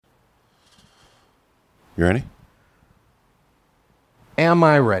You ready? Am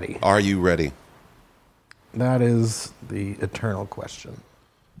I ready? Are you ready? That is the eternal question.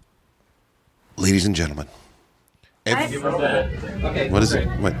 Ladies and gentlemen. What is it?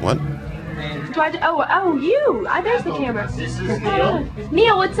 Wait, what? You. There's the camera.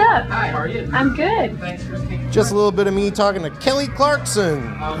 Neil, what's up? Hi, how are you? I'm good. Thanks for taking Just a little bit of me talking to Kelly Clarkson.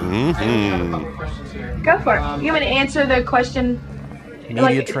 I have a couple questions here. Go for it. You want me to answer the question?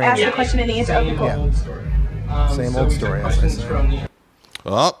 Media training. Ask the question and answer. Okay, cool. Old story. Same old story, as I Questions say. from Neil.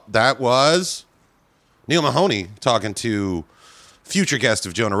 Oh, that was Neil Mahoney talking to future guest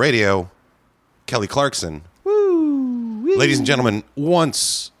of Jonah Radio, Kelly Clarkson. Ladies and gentlemen,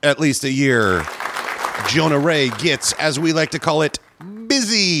 once at least a year, Jonah Ray gets, as we like to call it,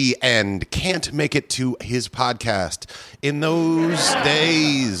 busy and can't make it to his podcast. In those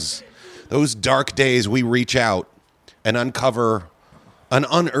days, those dark days, we reach out and uncover an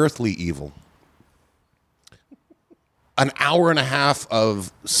unearthly evil. An hour and a half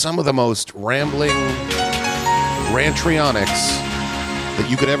of some of the most rambling rantrionics that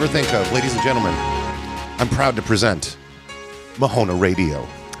you could ever think of. Ladies and gentlemen, I'm proud to present Mahona Radio.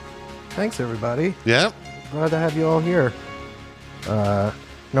 Thanks, everybody. Yeah? Glad to have you all here.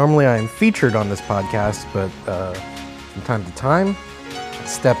 Normally I am featured on this podcast, but from time to time, I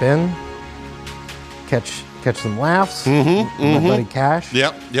step in, catch some laughs. My buddy Cash.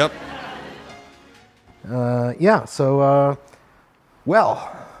 Yep.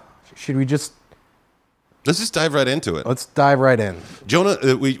 Should we just... Let's just dive right into it. Let's dive right in.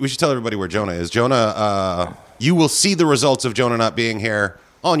 Jonah, we should tell everybody where Jonah is. Jonah, you will see the results of Jonah not being here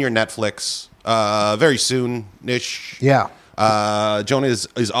on your Netflix very soon-ish. Yeah. Jonah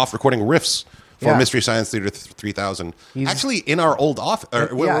is off recording riffs for Yeah. Mystery Science Theater 3000. Actually, in our old office.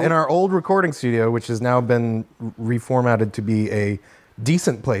 In our old recording studio, which has now been reformatted to be a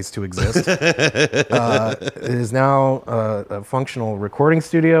decent place to exist. It is now a functional recording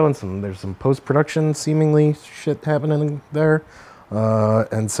studio, and there's some post-production seemingly shit happening there.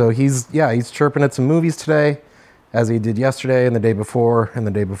 And so he's chirping at some movies today, as he did yesterday and the day before and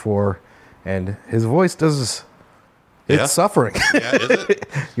the day before. And his voice it's suffering. Yeah, is it?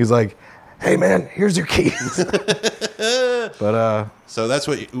 He's like, hey man, here's your keys. But So that's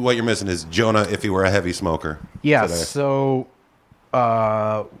what you're missing is Jonah if he were a heavy smoker. yeah, today. so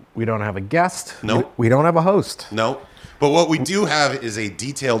we don't have a guest. Nope. We don't have a host. No. But what we do have is a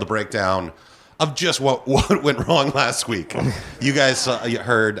detailed breakdown of just what went wrong last week. You guys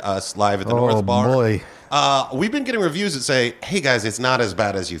heard us live at the North Bar. Oh boy. We've been getting reviews that say, hey guys, it's not as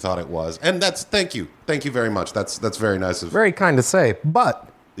bad as you thought it was. And thank you very much. That's very nice of Very kind to say, but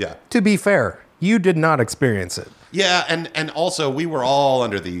yeah. to be fair, you did not experience it. Yeah, and also we were all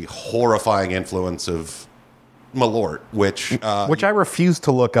under the horrifying influence of Malort, which I refuse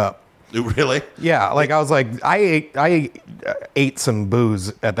to look up. really? Yeah, like I was like, I ate some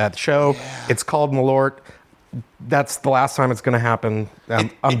booze at that show. Yeah. It's called Malort. That's the last time it's going to happen. I'm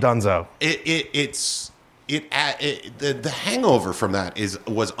donezo. The hangover from that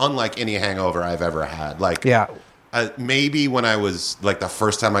was unlike any hangover I've ever had. Like, Yeah. Maybe when I was like the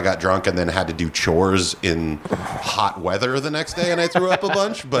first time I got drunk and then had to do chores in hot weather the next day and I threw up a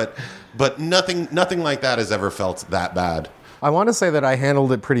bunch, but nothing like that has ever felt that bad. I want to say that I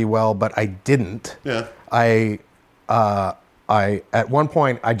handled it pretty well, but I didn't. Yeah. I at one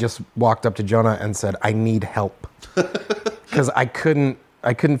point I just walked up to Jonah and said, I need help. Because I couldn't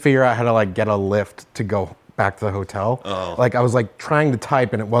figure out how to like get a lift to go back to the hotel. Oh. Like I was like trying to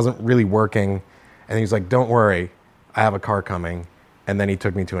type and it wasn't really working. And he was like, don't worry, I have a car coming. And then he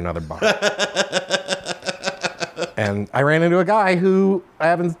took me to another bar. And I ran into a guy who I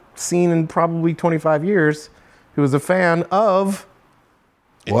haven't seen in probably 25 years, who was a fan of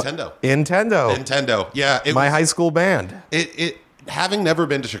Nintendo. Nintendo. Yeah. My high school band. It having never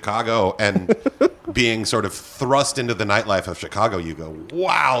been to Chicago and being sort of thrust into the nightlife of Chicago, you go,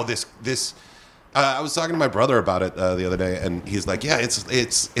 wow, this. I was talking to my brother about it the other day, and he's like, yeah,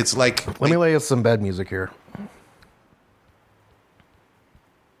 it's like. Let me lay you some bed music here.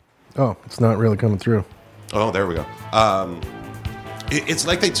 Oh, it's not really coming through. Oh, there we go. It's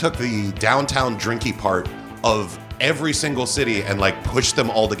like they took the downtown drinky part of every single city and like pushed them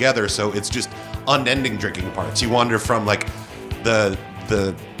all together, so it's just unending drinking parts. You wander from like the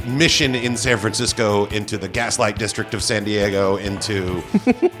Mission in San Francisco into the Gaslight District of San Diego into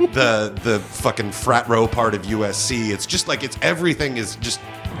the fucking frat row part of USC. It's just like everything is just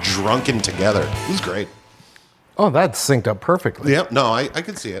drunken together. It was great. Oh, that's synced up perfectly. Yep. No, I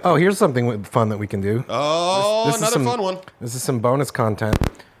could see it. Oh, here's something fun that we can do. Oh, This is another some fun one. This is some bonus content.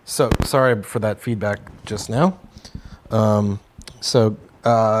 So, sorry for that feedback just now. So,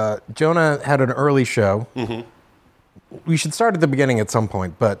 Jonah had an early show. Mm-hmm. We should start at the beginning at some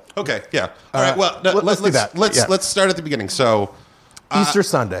point, but Okay, yeah. All right, well, no, let's do that. Yeah. Let's start at the beginning. So, Easter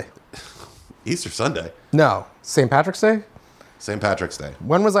Sunday. Easter Sunday, No, St. Patrick's Day. St. Patrick's Day.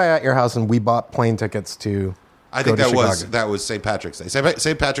 When was I at your house and we bought plane tickets to? I think go to that was St. Patrick's Day.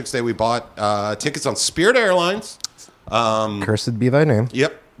 St. Patrick's Day, we bought tickets on Spirit Airlines. Cursed be thy name.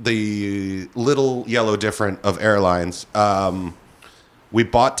 Yep, the little yellow different of airlines. We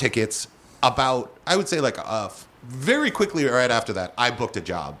bought tickets about, I would say, like very quickly right after that. I booked a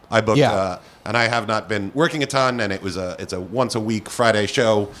job. Yeah. And I have not been working a ton. And it's a once a week Friday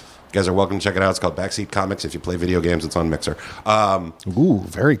show. You guys are welcome to check it out. It's called Backseat Comics. If you play video games, it's on Mixer. Ooh,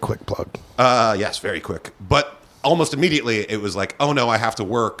 very quick plug. Yes, very quick. But almost immediately, it was like, oh no, I have to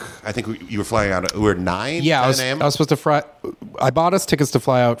work. I think you were flying out. We were 9. Yeah, 10 a.m. I was supposed to fly. I bought us tickets to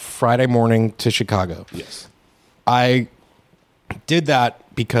fly out Friday morning to Chicago. Yes. I did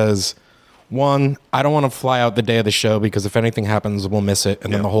that because, one, I don't want to fly out the day of the show because if anything happens, we'll miss it,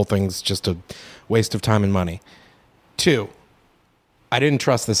 and then Yeah. the whole thing's just a waste of time and money. 2, I didn't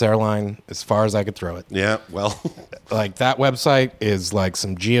trust this airline as far as I could throw it. Yeah. Well. Like, that website is like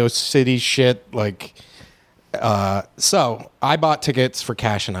some GeoCity shit. Like, so I bought tickets for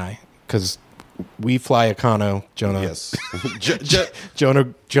Cash and I because we fly Econo. Jonah, Yes.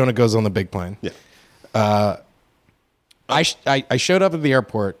 Jonah goes on the big plane. Yeah. I showed up at the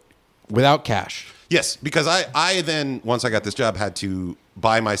airport without cash. Yes, because I then, once I got this job, had to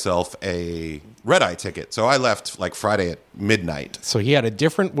buy myself a red-eye ticket. So I left like Friday at midnight. So he had a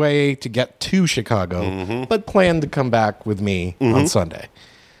different way to get to Chicago, Mm-hmm. but planned to come back with me on Sunday.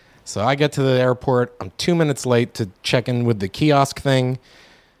 So I get to the airport. I'm 2 minutes late to check in with the kiosk thing.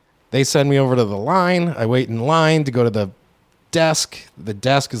 They send me over to the line. I wait in line to go to the desk. The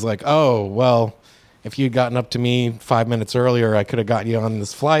desk is like, oh, well, if you'd gotten up to me 5 minutes earlier, I could have gotten you on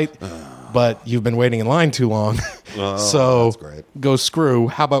this flight. But you've been waiting in line too long. So that's great. go screw.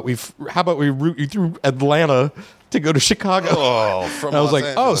 How about we route you through Atlanta to go to Chicago? Oh, from And I was Los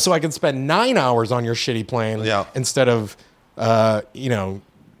like, oh, Angeles. so I can spend 9 hours on your shitty plane Yeah. instead of,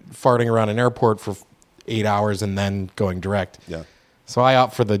 farting around an airport for 8 hours and then going direct. Yeah. So I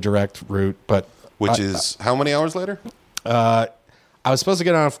opt for the direct route, but Which is how many hours later? I was supposed to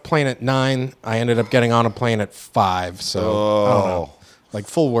get on a plane at 9. I ended up getting on a plane at 5. So I don't know, like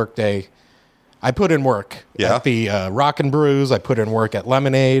full work day. I put in work Yeah. at the Rock and Brews. I put in work at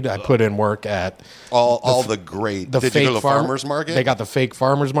Lemonade. I put in work at All the great. the Did you fake go to the farmers market? They got the fake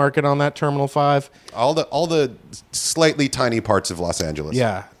farmers market on that Terminal 5. all the slightly tiny parts of Los Angeles.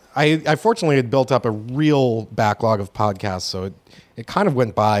 Yeah. I fortunately had built up a real backlog of podcasts, so it kind of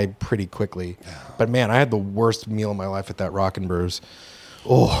went by pretty quickly. But man, I had the worst meal of my life at that Rock and Brews.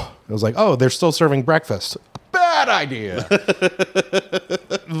 Oh, it was like, oh, they're still serving breakfast. Bad idea.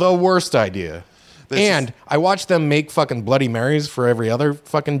 The worst idea. And I watched them make fucking Bloody Marys for every other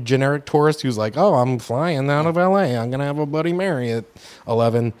fucking generic tourist who's like, oh, I'm flying out of LA. I'm going to have a Bloody Mary at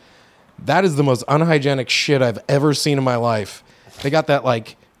 11. That is the most unhygienic shit I've ever seen in my life. They got that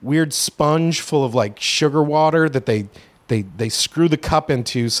like weird sponge full of like sugar water that they screw the cup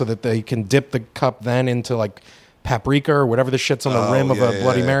into so that they can dip the cup then into like paprika or whatever the shit's on the rim of a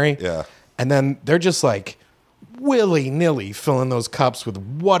Bloody Mary. Yeah. And then they're just like willy-nilly filling those cups with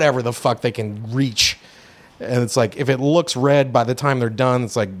whatever the fuck they can reach. And it's like, if it looks red by the time they're done,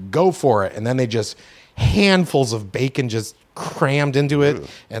 it's like, go for it. And then they just handfuls of bacon just crammed into it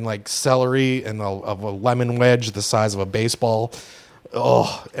and like celery and of a lemon wedge the size of a baseball.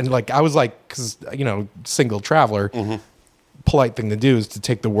 Oh, and like, I was like, cause single traveler, polite thing to do is to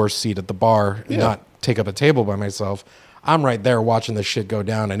take the worst seat at the bar and not take up a table by myself. I'm right there watching this shit go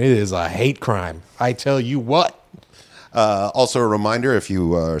down, and it is a hate crime. I tell you what. Also, a reminder, if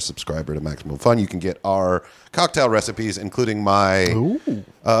you are a subscriber to Maximum Fun, you can get our cocktail recipes, including my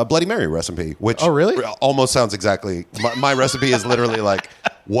Bloody Mary recipe, which really? almost sounds exactly... My recipe is literally like,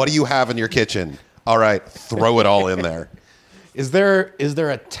 what do you have in your kitchen? All right, throw it all in there. Is there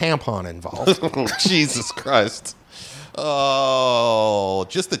a tampon involved? Jesus Christ. Oh,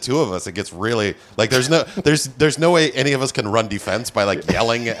 just the two of us. It gets really like there's no way any of us can run defense by like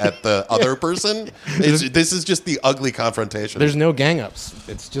yelling at the other person. This is just the ugly confrontation. There's no gang ups.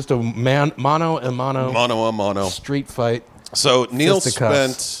 It's just a mono a mono street fight. So Neil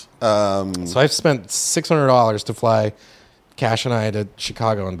Fisticuffs. spent. So I've spent $600 to fly Cash and I to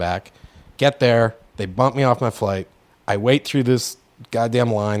Chicago and back. Get there, they bump me off my flight. I wait through this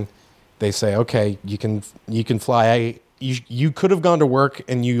goddamn line. They say, okay, you can fly. You could have gone to work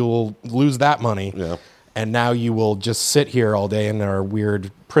and you'll lose that money. Yeah. And now you will just sit here all day in our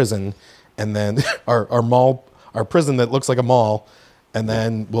weird prison, and then our prison that looks like a mall, and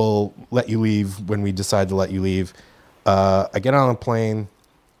then we'll let you leave when we decide to let you leave. I get on a plane,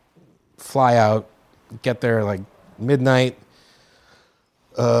 fly out, get there like midnight,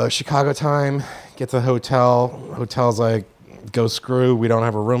 Chicago time, get to the hotel. Hotel's like, go screw, we don't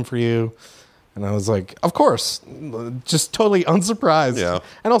have a room for you. And I was like, of course, just totally unsurprised. Yeah.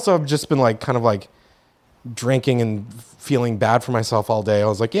 And also I've just been like, kind of like drinking and feeling bad for myself all day. I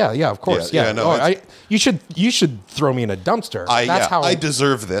was like, yeah, of course. Yeah, Yeah. no, You should throw me in a dumpster. That's how I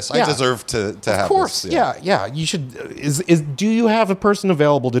deserve this. Yeah. I deserve to have this. Of course. Yeah. You should, do you have a person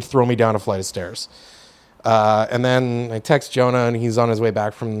available to throw me down a flight of stairs? And then I text Jonah and he's on his way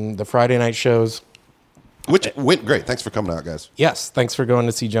back from the Friday night shows. Which went great. Thanks for coming out, guys. Yes, thanks for going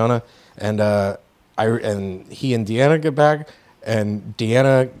to see Jonah. And he and Deanna get back, and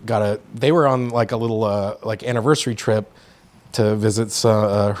Deanna they were on like a little like anniversary trip to visit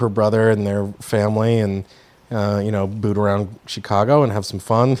her brother and their family, and boot around Chicago and have some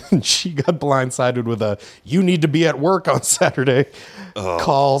fun. And she got blindsided with a "you need to be at work on Saturday"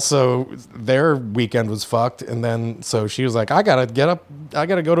 call, so their weekend was fucked. And then so she was like, I gotta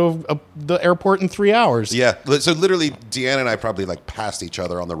go to the airport in 3 hours. Yeah. So literally, Deanna and I probably like passed each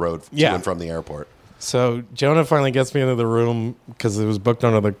other on the road to and from the airport. So Jonah finally gets me into the room because it was booked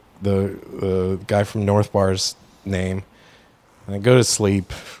under the guy from North Bar's name. And I go to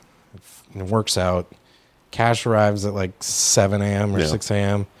sleep. And it works out. Cash arrives at like 7 a.m. or 6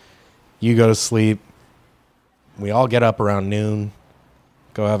 a.m. You go to sleep. We all get up around noon.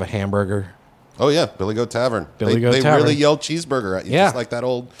 Go have a hamburger. Oh yeah, Billy Goat Tavern. Billy They Goat Tavern. really yelled cheeseburger at you, just like that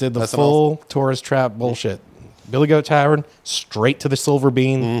old. Did the SNL. full tourist trap bullshit. Billy Goat Tavern, straight to the Silver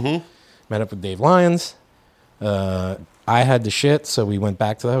Bean. Mm-hmm. Met up with Dave Lyons. I had to shit, so we went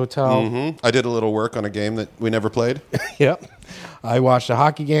back to the hotel. Mm-hmm. I did a little work on a game that we never played. Yep. I watched a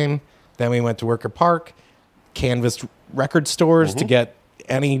hockey game. Then we went to Wicker Park, canvassed record stores to get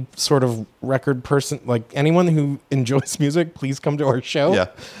any sort of record person, like anyone who enjoys music, please come to our show. Yeah.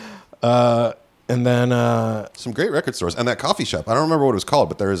 And then, Some great record stores. And that coffee shop, I don't remember what it was called,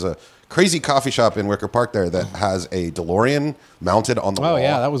 but there is a crazy coffee shop in Wicker Park there that has a DeLorean mounted on the wall. oh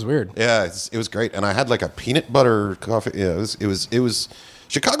yeah, that was weird. Yeah, it was great. And I had like a peanut butter coffee. Yeah, it was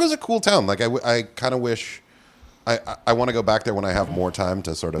Chicago's a cool town. Like I kind of wish I want to go back there when I have more time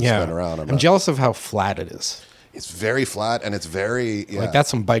to sort of spin around. I'm jealous of how flat it is. It's very flat and it's very Like that's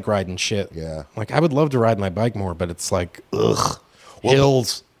some bike riding shit. Yeah. Like I would love to ride my bike more, but it's like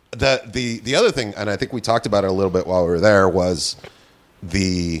hills. The other thing, and I think we talked about it a little bit while we were there, was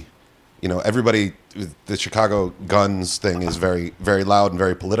everybody, the Chicago guns thing is very, very loud and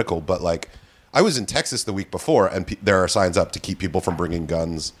very political. But like, I was in Texas the week before, and there are signs up to keep people from bringing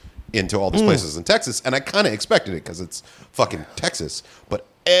guns into all these places in Texas, and I kind of expected it because it's fucking Texas. But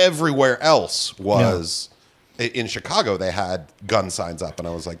everywhere else was. In Chicago, they had gun signs up, and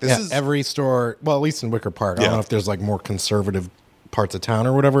I was like, "This is every store." Well, at least in Wicker Park, I Yeah. don't know if there's like more conservative parts of town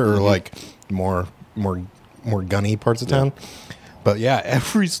or whatever, or like more gunny parts of town. But yeah,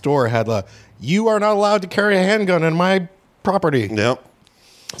 every store had "You are not allowed to carry a handgun in my property" Yep.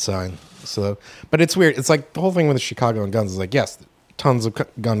 sign. So, but it's weird. It's like the whole thing with Chicago and guns is like, yes, tons of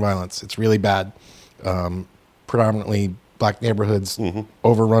gun violence. It's really bad. Predominantly black neighborhoods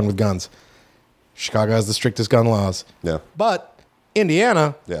overrun with guns. Chicago has the strictest gun laws. Yeah. But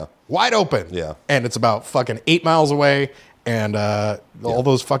Indiana, Yeah. wide open. Yeah. And it's about fucking 8 miles away. And all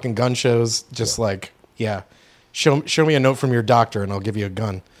those fucking gun shows, just show me a note from your doctor and I'll give you a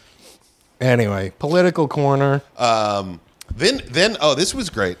gun. Anyway, political corner. Then this was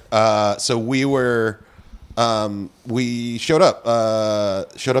great. So we showed up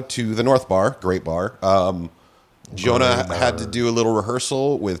to the North Bar, great bar. Jonah had to do a little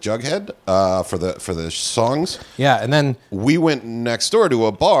rehearsal with Jughead for the songs. Yeah, and then We went next door to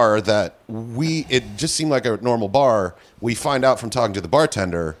a bar that it just seemed like a normal bar. We find out from talking to the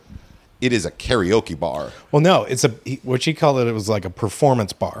bartender, it is a karaoke bar. well, no, it's what she called it was like a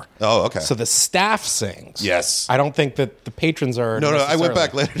performance bar. Oh, okay. So the staff sings. Yes. I don't think that the patrons are. No, I went necessarily-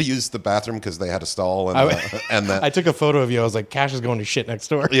 back later to use the bathroom because they had a stall and I took a photo of you. I was like, Cash is going to shit next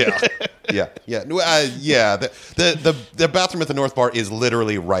door. Yeah. The bathroom at the North Bar is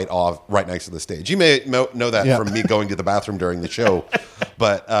literally right next to the stage. You may know that from me going to the bathroom during the show,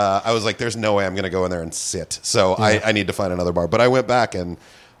 but I was like, "There's no way I'm going to go in there and sit." So I need to find another bar. But I went back and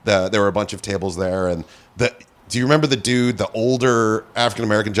there were a bunch of tables there. And do you remember the dude, the older African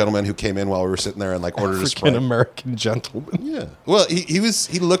American gentleman who came in while we were sitting there and like ordered a Sprite? African American gentleman. Yeah. Well, he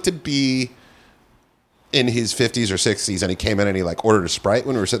looked to be in his 50s or 60s, and he came in and he like ordered a Sprite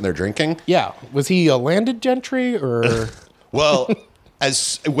when we were sitting there drinking. Yeah. Was he a landed gentry or? Well,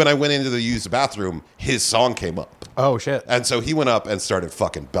 as when I went in to use the bathroom, his song came up. Oh shit! And so he went up and started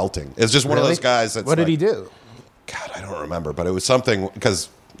fucking belting. It's just one of those guys that's What did he do? God, I don't remember, but it was something because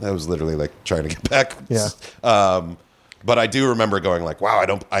I was literally like trying to get back. Yeah. But I do remember going like, wow,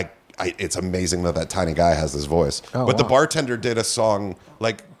 it's amazing that tiny guy has this voice. Oh, but the wow. bartender did a song,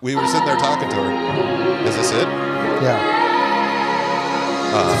 like we were sitting there talking to her. Is this it? Yeah.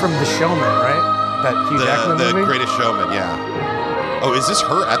 It's from The Showman, right? That Hugh Jackman The movie? Greatest Showman, yeah. Oh, is this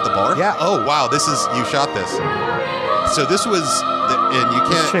her at the bar? Yeah. Oh, wow, you shot this. So this was, and you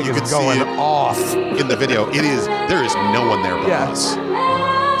This can't, chick you is could see going it off. in the video. There is no one there but Yeah. us.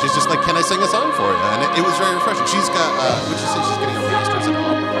 She's just like, can I sing a song for you? And it was very refreshing. She's got, would you say she's getting a master's in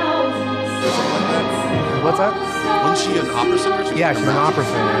opera? Or something like that? What's that? Wasn't she an opera singer? Yeah, she's an opera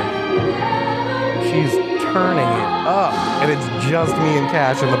singer. She's turning it up, and it's just me and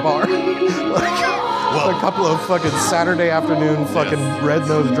Cash in the bar. Like a couple of fucking Saturday afternoon fucking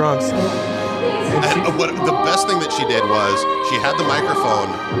red-nosed drunks. And The best thing that she did was she had the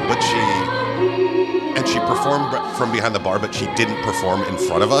microphone, but she performed from behind the bar, but she didn't perform in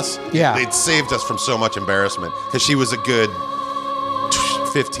front of us. Yeah. It saved us from so much embarrassment because she was a good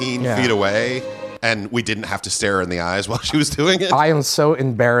 15 Yeah. feet away, and we didn't have to stare her in the eyes while she was doing it. I am so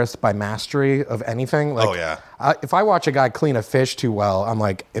embarrassed by mastery of anything. Like, Oh, yeah. If I watch a guy clean a fish too well, I'm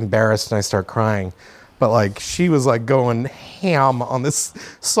like embarrassed and I start crying. But like she was like going ham on this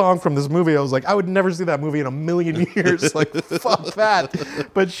song from this movie. I was like, I would never see that movie in a million years. Like, fuck that.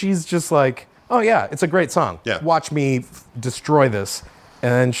 But she's just like, oh yeah, it's a great song. Yeah. Watch me destroy this.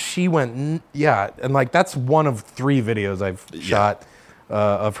 And then she went, yeah. And like that's one of 3 videos I've shot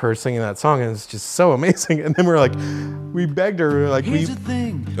of her singing that song, and it's just so amazing. And then we're like, we begged her, we were like,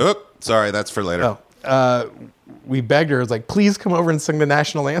 Oop, sorry, that's for later. we begged her, it was like, please come over and sing the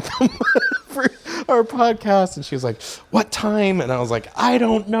national anthem for our podcast. And she was like, what time? And I was like, I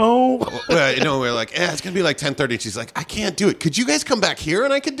don't know. We're like, it's gonna be like 10:30. She's like, I can't do it. Could you guys come back here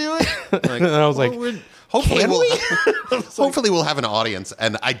and I could do it? Like, And I was like, hopefully can hopefully we'll have an audience,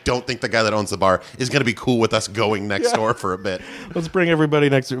 and I don't think the guy that owns the bar is going to be cool with us going next door for a bit. let's bring everybody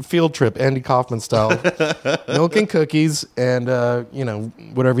next to field trip, Andy Kaufman style. Milk and cookies and,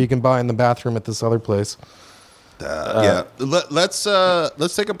 whatever you can buy in the bathroom at this other place. Let's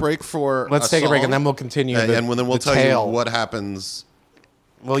take a break for Let's take a break, song, and then we'll continue. and then we'll the tell tale. you what happens.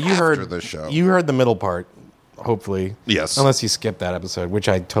 Well, you after heard the show. You heard the middle part, hopefully. Yes. Unless you skipped that episode, which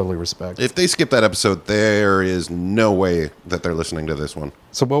I totally respect. If they skip that episode, there is no way that they're listening to this one.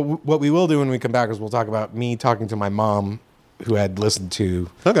 So what we will do when we come back is we'll talk about me talking to my mom, who had listened to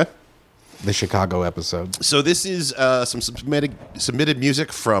Okay. the Chicago episode. So this is some submitted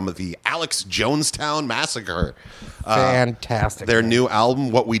music from the Alex Jonestown Massacre. Fantastic. Their new album,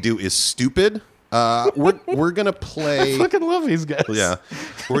 What We Do Is Stupid. We're gonna play. I fucking love these guys. Yeah,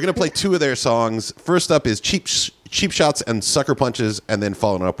 we're gonna play 2 of their songs. First up is Cheap Shots and Sucker Punches, and then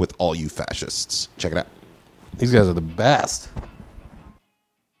following up with All You Fascists. Check it out. These guys are the best.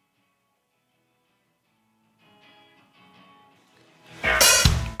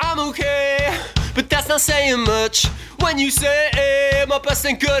 I'm okay, but that's not saying much. When you say my best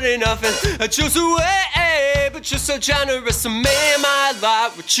ain't good enough, and I chose away, but you're so generous to make my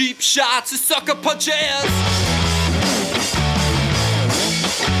life with cheap shots and sucker punches.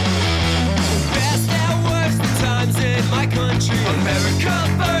 Best and worst times in my country. America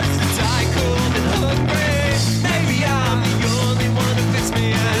first, to die cold and hungry. Maybe I'm the only one who fits me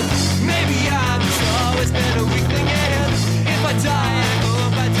in. Maybe I've just always been a weakling, and if I die, I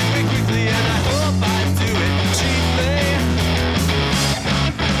hope I do it quickly, and I hope I do it cheaply.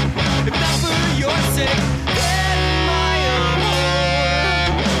 If not for your sake, then my own.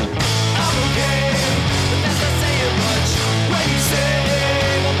 I'm okay, but that's not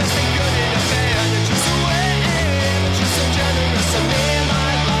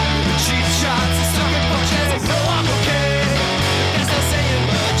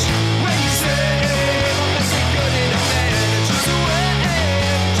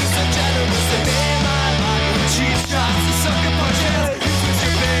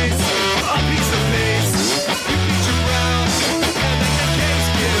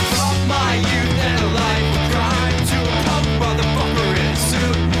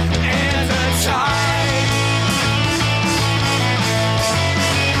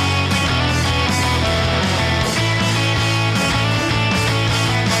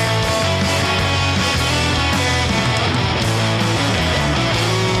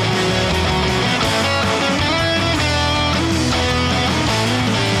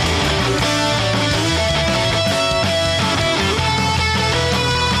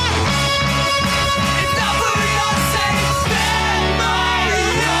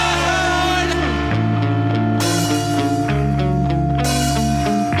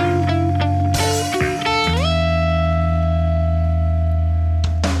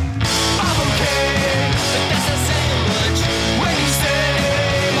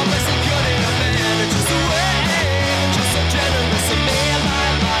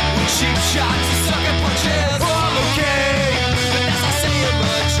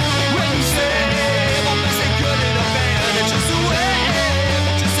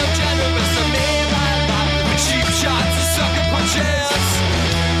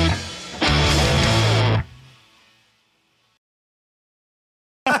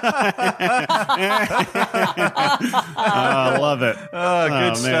I love it.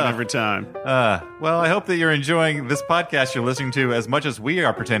 Good stuff. Man, every time. Well, I hope that you're enjoying this podcast you're listening to as much as we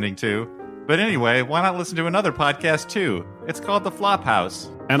are pretending to. But anyway, why not listen to another podcast too? It's called The Flophouse.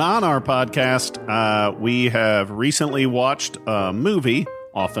 And on our podcast, we have recently watched a movie,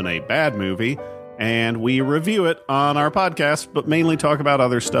 often a bad movie, and we review it on our podcast, but mainly talk about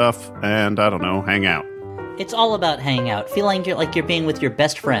other stuff and, I don't know, hang out. It's all about hanging out, feeling like you're being with your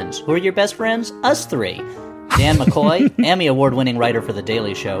best friends. Who are your best friends? Us three. Dan McCoy, Emmy Award-winning writer for The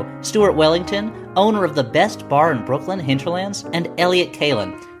Daily Show, Stuart Wellington, owner of the best bar in Brooklyn, Hinterlands, and Elliot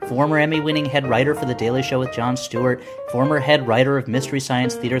Kalin, former Emmy-winning head writer for The Daily Show with Jon Stewart, former head writer of Mystery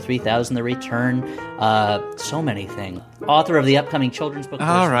Science Theater 3000: The Return, so many things. Author of the upcoming children's book.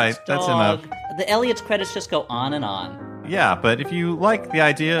 All right, that's enough. The Elliot's credits just go on and on. Yeah, but if you like the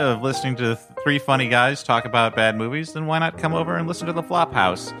idea of listening to three funny guys talk about bad movies, then why not come over and listen to The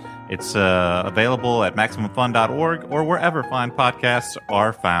Flophouse? It's available at MaximumFun.org or wherever fine podcasts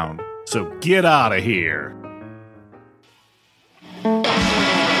are found. So get out of here. I'm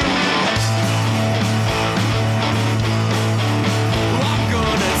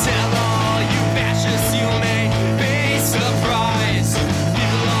gonna tell all you fascists you may be surprised.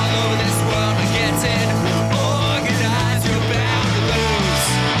 People all over this world are getting organized. You're bound to lose.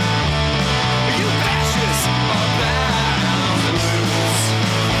 You fascists are bound to lose.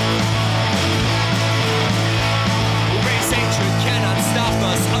 Race hatred cannot stop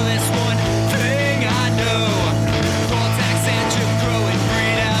us. Oh, that's one thing I know. Poll tax and Jim Crow and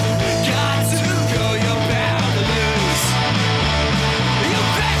greed have got to go. You're bound to lose. You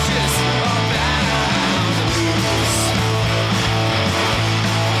fascists are bound to lose.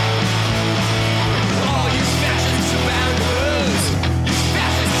 Oh, you fascists are bound to lose. You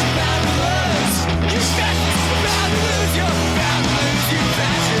fascists are bound to lose. You fascists are bound to lose. You're bound to lose. You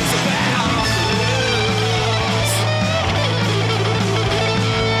fascists are bound to lose.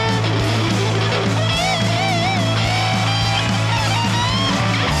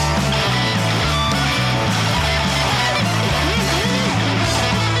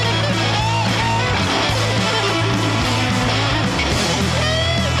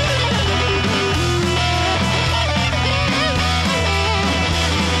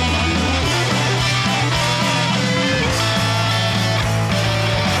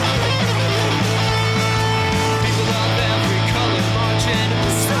 People of every color marching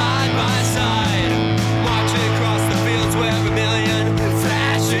side by side, marching across the fields where a million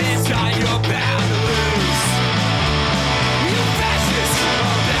fascists die. You're bound to lose. You fascists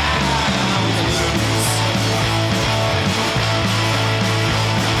are bound to lose.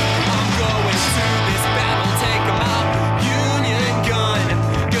 I'm going to this battle, take 'em out, Union gun.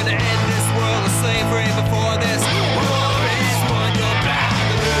 Gonna end this world of slavery before this war is won. You're bound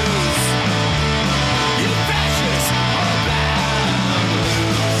to lose. You fascists are bound to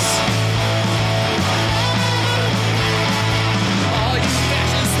lose. All you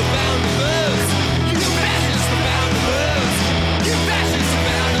fascists are bound to lose. You fascists are bound to lose. You fascists are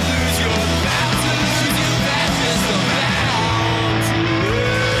bound to lose. You're bound to lose. You fascists are bound to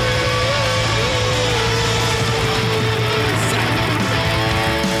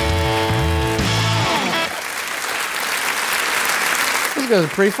These guys are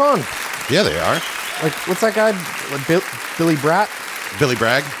pretty fun. Yeah, they are. Like, what's that guy? Billy Bratt? Billy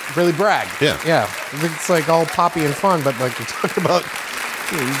Bragg. Billy Bragg. Yeah. Yeah. It's like all poppy and fun, but like you're talking about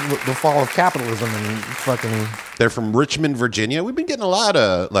the fall of capitalism and fucking. They're from Richmond, Virginia. We've been getting a lot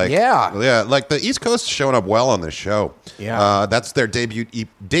of Yeah. like the East Coast is showing up well on this show. Yeah. That's their debut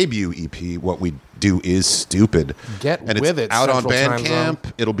EP. What We Do Is Stupid. Get and with it's it, out on Central Time Zone.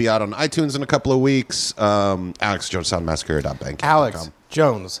 Bandcamp. It'll be out on iTunes in a couple of weeks. AlexJonesTownMassacre.bandcamp.com. Alex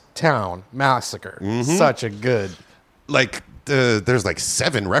Jones Town Massacre. Mm-hmm. Such a good. Like there's like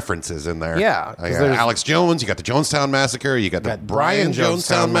 7 references in there. Yeah, 'cause You got there's- Alex Jones. You got the Jonestown Massacre. You got the got Brian Brian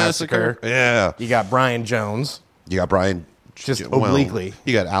Jonestown Jonestown Massacre. Massacre. Yeah. You got Brian Jones, You got Brian. just well, obliquely.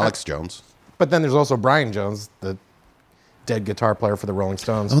 You got Alex Jones. But then there's also Brian Jones, the dead guitar player for the Rolling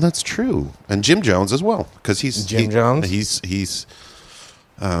Stones. Oh, that's true. And Jim Jones as well, because Jones? He's he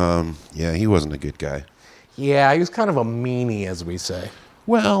wasn't a good guy. Yeah, he was kind of a meanie, as we say.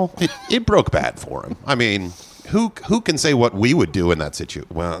 Well, it broke bad for him. I mean, who can say what we would do in that situation?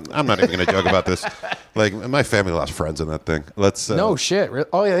 Well, I'm not even going to joke about this. Like, my family lost friends in that thing. Let's No shit.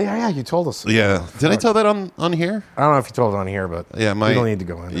 Oh yeah. You told us. Yeah. Did I tell that on here? I don't know if you told it on here, but Yeah, we don't need to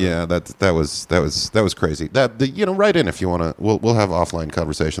go into it. Yeah, that was crazy. Write in if you want to. We'll have offline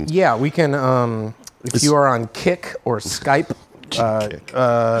conversations. Yeah, we can. If you are on Kick or Skype,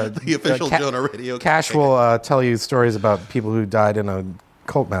 the official Jonah Radio. Cash will tell you stories about people who died in a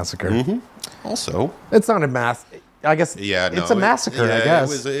cult massacre. Also, It's not a mass. I guess yeah, no, it's a massacre. I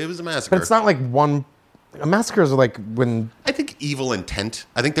guess it was a massacre. but it's not like one. A massacre is like when I think evil intent.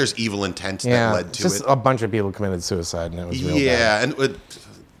 I think there's evil intent yeah, that led to just it. a bunch of people committed suicide and it was real bad. Yeah, and with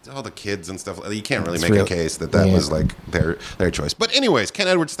all the kids and stuff, you can't really It's make real- a case that yeah. was like their choice. But anyways, Ken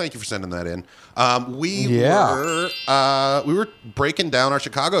Edwards, thank you for sending that in. We were breaking down our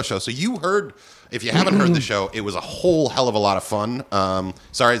Chicago show, so you heard. If you haven't heard the show, it was a whole hell of a lot of fun.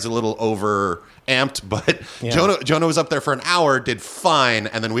 Sorry, it's a little over amped, but Yeah. Jonah was up there for an hour, did fine,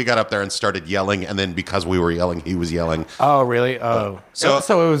 and then we got up there and started yelling, and then because we were yelling, he was yelling. Oh, really? Oh. So-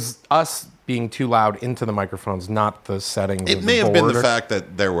 So it was us being too loud into the microphones, not the settings. It of may the have been the board or- fact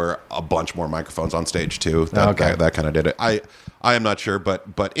that there were a bunch more microphones on stage too. Okay. That kind of did it. I am not sure, but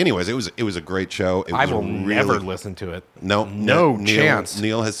anyways, it was a great show. It I was will really, never listen to it. No No Neil, chance.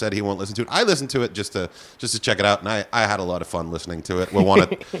 Neil has said he won't listen to it. I listened to it just to check it out, and I had a lot of fun listening to it. We'll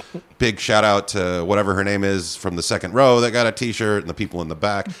want a big shout out to whatever her name is from the second row that got a T-shirt, and the people in the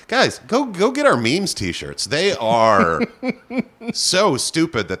back. Guys, go get our memes T-shirts. They are so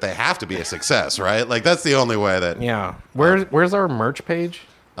stupid that they have to be a success, right? Like that's the only way that. Yeah. Where's our merch page?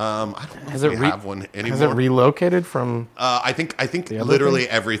 I don't know Has if it we have one anymore. Has it relocated from? I think other literally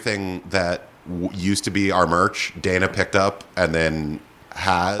thing? everything that used to be our merch, Dana picked up and then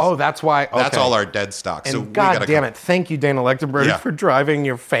has. Oh, that's why. Okay. That's all our dead stock. And So God we damn it! Thank you, Dana Lechtenberg, Yeah. for driving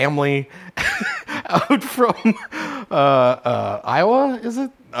your family out from Iowa. Is it?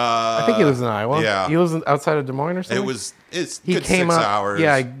 I think he lives in Iowa. yeah. he lives outside of Des Moines or something. It's He good came 6 out. hours.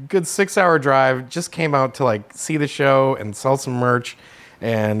 Yeah, good 6 hour drive. Just came out to like see the show and sell some merch,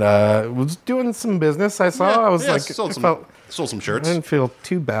 and was doing some business. I saw. I was like, sold I some, felt, sold some I shirts. didn't feel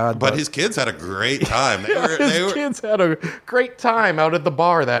too bad. But his kids had a great time. They were, his kids had a great time out at the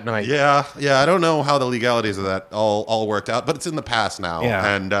bar that night. yeah. I don't know how the legalities of that all worked out, but it's in the past now.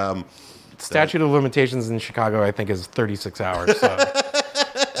 Yeah. And Statute of limitations in Chicago, I think, is 36 hours. So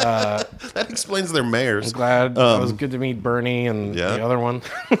that explains their mayors. glad it was good to meet Bernie and Yeah. the other one.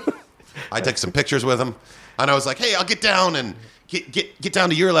 I took some pictures with him, and I was like, "Hey, I'll get down and get down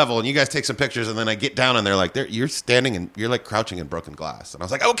to your level, and you guys take some pictures." And then I get down, and they're like, "You're standing and you're like crouching in broken glass." And I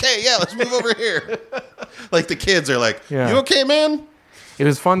was like, "Okay, yeah, let's move over here." Like the kids are like, Yeah. "You okay, man?" It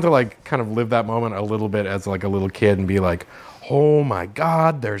was fun to like kind of live that moment a little bit as like a little kid and be like, "Oh my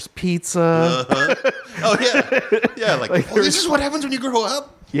God, there's pizza." Oh yeah. Like Like, this is what happens when you grow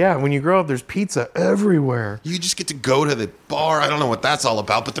up. Yeah, when you grow up, there's pizza everywhere. You just get to go to the bar. I don't know what that's all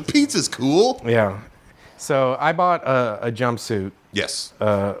about, but the pizza's cool. Yeah. So I bought a jumpsuit, Yes.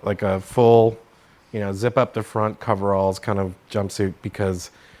 like a full, zip up the front coveralls kind of jumpsuit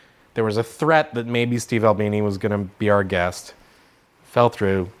because there was a threat that maybe Steve Albini was going to be our guest. Fell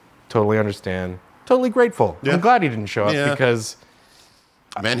through. Totally understand. Totally grateful. Yeah. I'm glad he didn't show up Yeah. because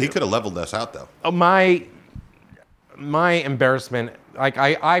Man, he could have leveled us out though. my embarrassment, like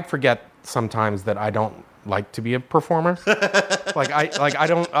I forget sometimes that I don't like to be a performer.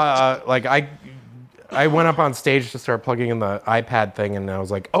 I went up on stage to start plugging in the iPad thing, and I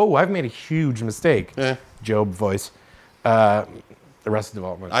was like, "Oh, I've made a huge mistake." Job voice, Arrested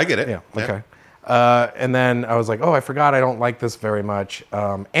Development. I get it. Yeah. Yeah. Okay. And then I was like, "Oh, I forgot I don't like this very much,"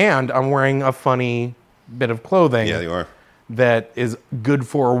 and I'm wearing a funny bit of clothing. Yeah, you are. That is good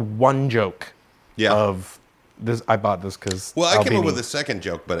for one joke. Yeah. Of this, I bought this because. Well, I came up with a second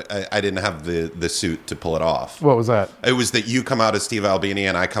joke, but I didn't have the suit to pull it off. What was that? It was that you come out as Steve Albini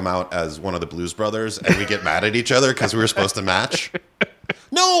and I come out as one of the Blues Brothers, and we get mad at each other because we were supposed to match.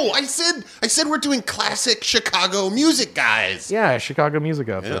 No, I said we're doing classic Chicago music, guys. Yeah, Chicago music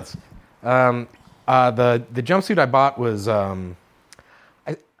outfits. The jumpsuit I bought was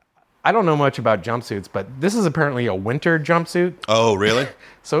I don't know much about jumpsuits, but this is apparently a winter jumpsuit. Oh, really?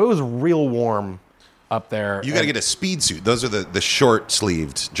 So it was real warm up there. You got to get a speed suit. Those are the short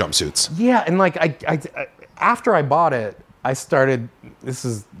sleeved jumpsuits. Yeah, and like I after I bought it, I started. This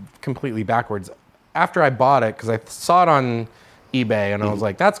is completely backwards. After I bought it, because I saw it on eBay, and I was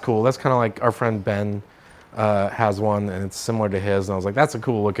like, "That's cool. That's kind of like our friend Ben has one, and it's similar to his." And I was like, "That's a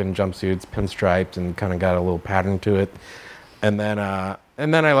cool looking jumpsuit. It's pinstriped and kind of got a little pattern to it." And then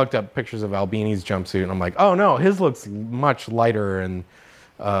I looked up pictures of Albini's jumpsuit, and I'm like, "Oh no, his looks much lighter and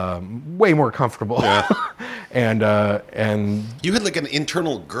way more comfortable." Yeah. and You had like an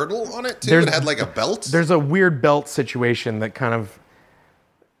internal girdle on it too. There's- It had like a belt. there's a weird belt situation that kind of.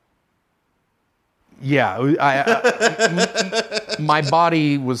 Yeah, my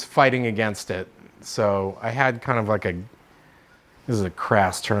body was fighting against it, so I had kind of like a. This is a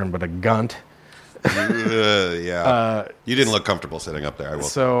crass term, but a gunt. Yeah. You didn't look comfortable sitting up there. I will.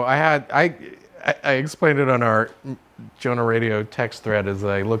 So I I explained it on our Jonah Radio text thread as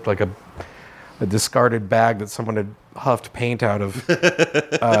I looked like a discarded bag that someone had huffed paint out of.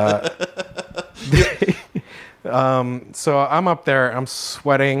 So I'm up there, I'm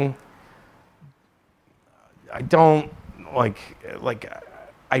sweating. I don't like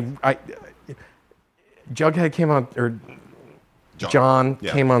I Jughead came on, or John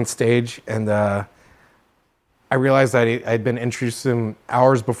Yeah. came on stage, and I realized that I'd been introduced to him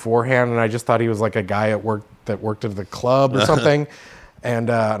hours beforehand, and I just thought he was like a guy at work that worked at the club or something. And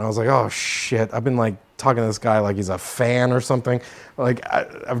I was like, oh shit, I've been like talking to this guy like he's a fan or something. Like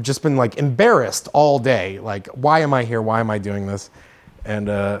I've just been like embarrassed all day. Like, why am I here? Why am I doing this? And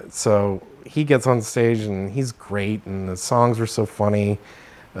so he gets on stage and he's great, and the songs were so funny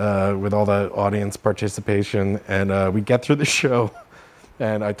with all the audience participation. And we get through the show,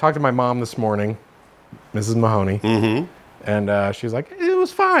 and I talked to my mom this morning, Mrs. Mahoney, and she was like, it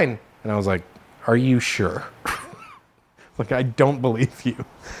was fine. And I was like, are you sure? Like, I don't believe you.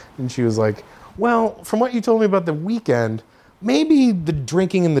 And she was like, well, from what you told me about the weekend, maybe the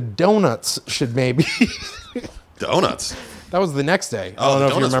drinking and the donuts should maybe. Donuts. That was the next day. I Oh, don't know the if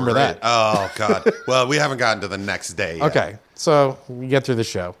you donuts remember were great. that. Oh, God. Well, we haven't gotten to the next day yet. Okay, so we get through the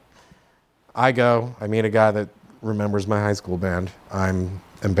show. I go, I meet a guy that remembers my high school band. I'm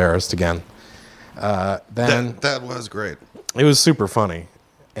embarrassed again. Then That was great. it was super funny.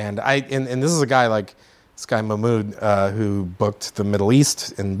 And this is a guy like this guy Mahmood who booked the Middle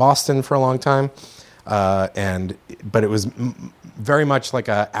East in Boston for a long time. But it was very much like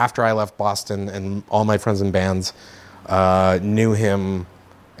after I left Boston, and all my friends in bands knew him,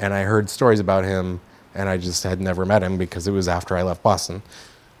 and I heard stories about him, and I just had never met him because it was after I left Boston.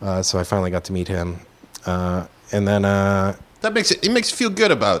 So I finally got to meet him. And then That makes it makes you feel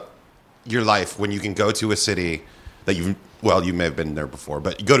good about your life when you can go to a city that you may have been there before,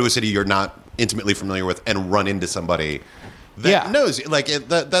 but you go to a city you're not intimately familiar with and run into somebody that knows you. Like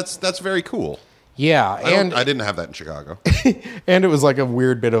that's very cool. yeah, I didn't have that in Chicago. and it was like a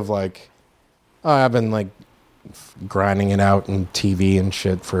weird bit of like, I've been like grinding it out in TV and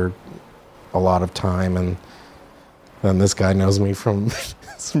shit for a lot of time, and then this guy knows me from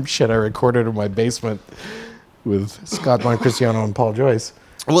some shit I recorded in my basement with Scott Moncristiano and Paul Joyce.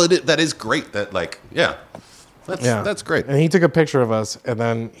 Well, that is great. That that's great. And he took a picture of us, and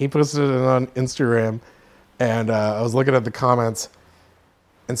then he posted it on Instagram, and I was looking at the comments,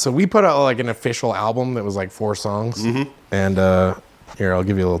 and so we put out like an official album that was like 4 songs, and here, I'll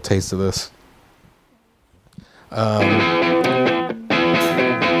give you a little taste of this.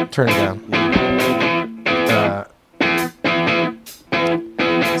 Turn it down.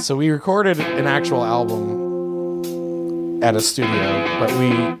 So we recorded an actual album at a studio, but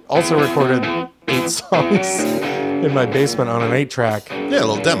we also recorded 8 songs in my basement on an 8-track. Yeah, a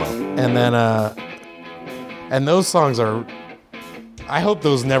little demo. And then, and those songs are, I hope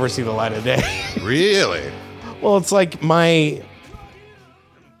those never see the light of day. Really? Well, it's like my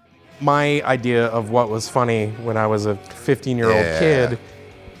idea of what was funny when I was a 15-year-old kid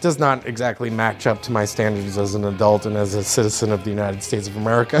does not exactly match up to my standards as an adult and as a citizen of the United States of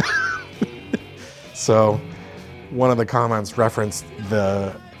America. So one of the comments referenced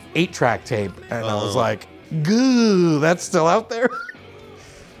the 8-track tape, and I was like, goo, that's still out there?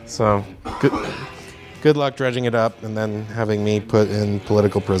 So good luck dredging it up and then having me put in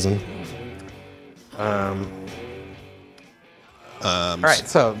political prison. All right,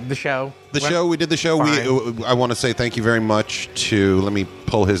 so the show. We did the show. I want to say thank you very much to, let me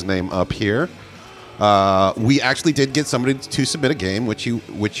pull his name up here. We actually did get somebody to submit a game, which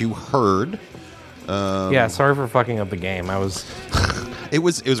you heard. Yeah, sorry for fucking up the game. It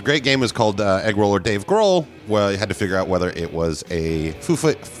was a great game. It was called Egg Roller Dave Grohl, where you had to figure out whether it was a Foo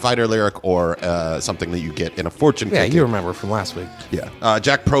Fighter lyric or something that you get in a fortune cookie. Yeah, you remember from last week. Yeah.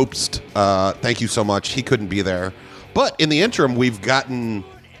 Jack Probst, thank you so much. He couldn't be there. But in the interim, we've gotten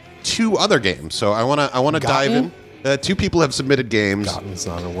 2 other games. So I want to dive in. 2 people have submitted games. Gotten's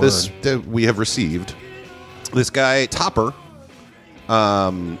not a word. That we have received. This guy, Topper.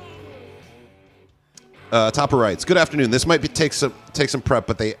 Topper writes, "Good afternoon. This might take some prep,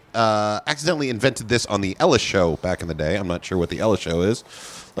 but they accidentally invented this on the Ellis Show back in the day. I'm not sure what the Ellis Show is.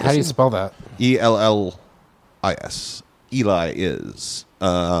 How do you spell that? ELLIS. Eli is.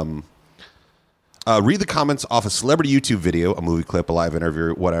 Read the comments off a celebrity YouTube video, a movie clip, a live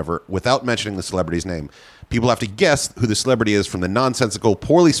interview, whatever, without mentioning the celebrity's name. People have to guess who the celebrity is from the nonsensical,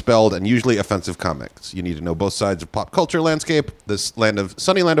 poorly spelled, and usually offensive comments. You need to know both sides of pop culture landscape, this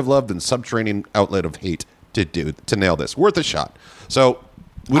sunny land of love, and subterranean outlet of hate to nail this. Worth a shot." So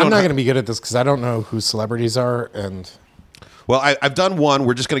I'm not going to be good at this because I don't know who celebrities are, and Well, I've done one.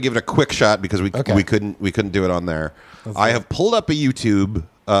 We're just going to give it a quick shot because we couldn't do it on there. I have pulled up a YouTube.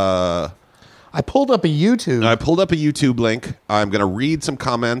 I pulled up a YouTube link. I'm going to read some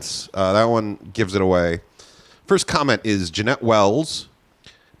comments. That one gives it away. First comment is Jeanette Wells.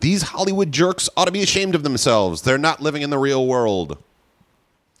 These Hollywood jerks ought to be ashamed of themselves. They're not living in the real world.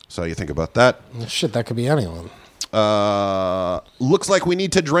 So you think about that? Shit, that could be anyone. Looks like we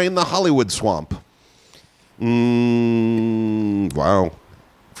need to drain the Hollywood swamp. Wow.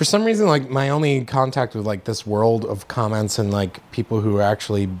 For some reason, like my only contact with like this world of comments and like people who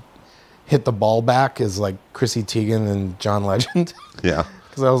actually hit the ball back is like Chrissy Teigen and John Legend. Yeah.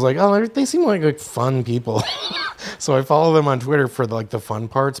 Because I was like, oh, they seem like fun people. So I follow them on Twitter for like the fun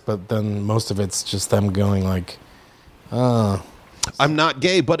parts, but then most of it's just them going like, I'm not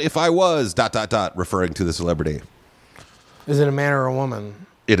gay, but if I was, ... referring to the celebrity. Is it a man or a woman?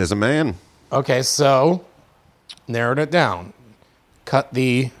 It is a man. Okay, so narrowed it down. Cut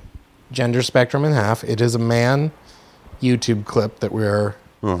the gender spectrum in half. It is a man YouTube clip that we're...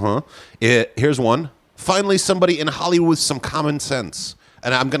 Here's one. Finally, somebody in Hollywood with some common sense.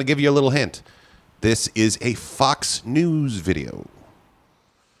 And I'm going to give you a little hint. This is a Fox News video.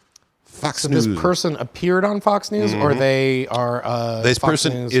 Fox News. This person appeared on Fox News, or they are... this Fox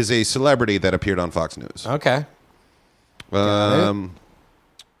person News? is a celebrity that appeared on Fox News. Okay.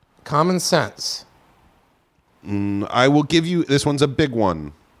 Common sense. I will give you... This one's a big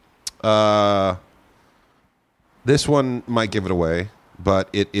one. This one might give it away, but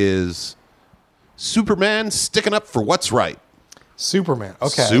it is Superman sticking up for what's right. Superman.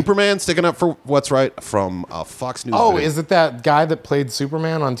 Okay. Superman sticking up for what's right from a Fox News video. Is it that guy that played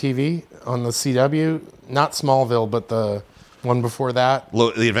Superman on TV on the CW? Not Smallville, but the one before that.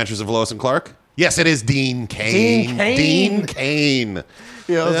 The Adventures of Lois and Clark? Yes, it is Dean Cain. Dean Cain.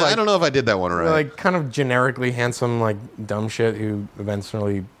 Yeah, I don't know if I did that one right. Like kind of generically handsome, like dumb shit who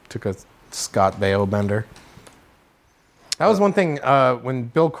eventually took a Scott Baio bender. That was one thing when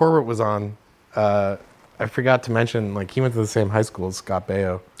Bill Corbett was on. I forgot to mention, like, he went to the same high school as Scott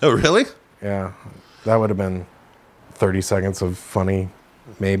Baio. Oh, really? Yeah. That would have been 30 seconds of funny,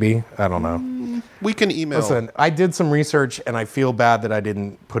 maybe. I don't know. We can email. Listen, I did some research, and I feel bad that I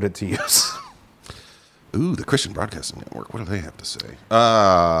didn't put it to use. Ooh, the Christian Broadcasting Network. What do they have to say?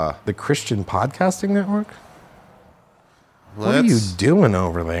 The Christian Podcasting Network? What are you doing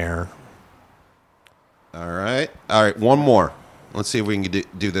over there? All right, one more. Let's see if we can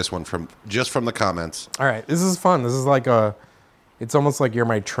do this one from the comments. All right, this is fun. This is like it's almost like you're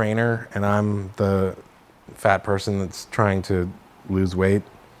my trainer and I'm the fat person that's trying to lose weight,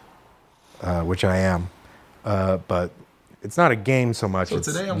 which I am. But it's not a game so much. So it's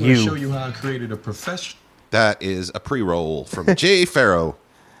today I'm going to show you how I created a profession. That is a pre-roll from Jay Farrow.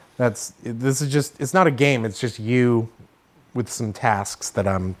 It's not a game. It's just you with some tasks that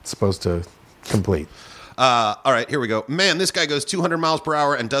I'm supposed to complete. All right, here we go. Man, this guy goes 200 miles per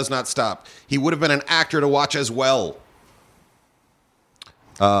hour and does not stop. He would have been an actor to watch as well.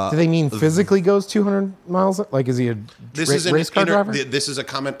 Do they mean physically goes 200 miles? Like, is he a race car driver? This is a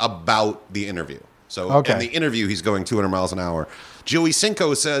comment about the interview. So in the interview, he's going 200 miles an hour. Joey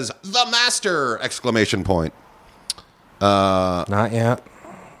Cinco says, "The master!" Exclamation point. Not yet.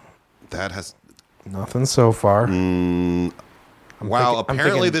 That has nothing so far.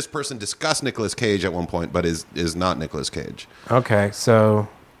 Apparently this person discussed Nicolas Cage at one point, but is not Nicolas Cage. Okay, so...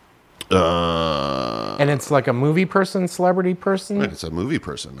 and it's like a movie person, celebrity person? It's a movie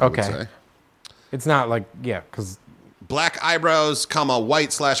person, I would say. It's not like, because... Black eyebrows,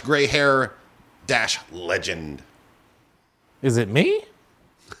 white/gray hair, legend. Is it me?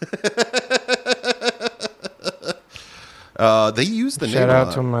 They use the name. Shout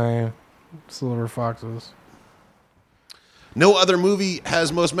out to my Silver Foxes. No other movie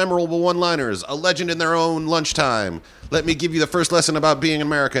has most memorable one-liners. A legend in their own lunchtime. Let me give you the first lesson about being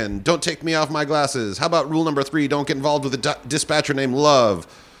American. Don't take me off my glasses. How about rule number 3? Don't get involved with a dispatcher named Love.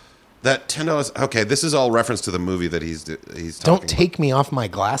 That $10. Okay, this is all reference to the movie that he's talking Don't take me off my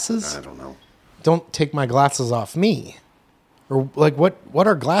glasses? I don't know. Don't take my glasses off me. Or like what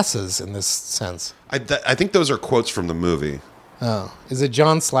are glasses in this sense? I think those are quotes from the movie. Oh, is it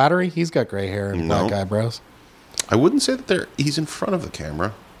John Slattery? He's got gray hair and black eyebrows. I wouldn't say that he's in front of the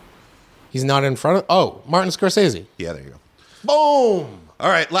camera. He's not in front of... Oh, Martin Scorsese. Yeah, there you go. Boom! All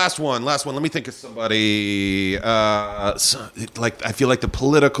right, last one. Let me think of somebody. I feel like the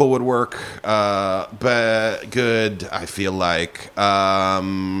political would work, but good. I feel like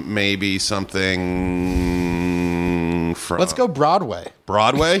maybe something from... Let's go Broadway.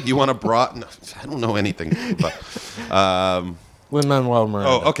 Broadway? You want to No, I don't know anything. But, Lin-Manuel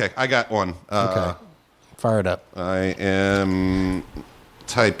Miranda. Oh, okay. I got one. Okay. Fire it up. I am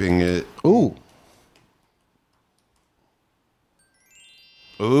typing it. Ooh.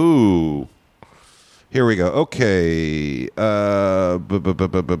 Ooh. Here we go. Okay.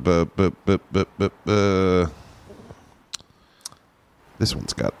 This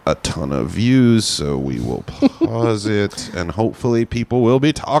one's got a ton of views, so we will pause it, and hopefully people will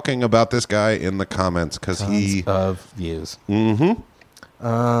be talking about this guy in the comments because he of views. Mm-hmm.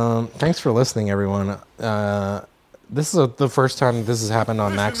 Thanks for listening, everyone. This is the first time this has happened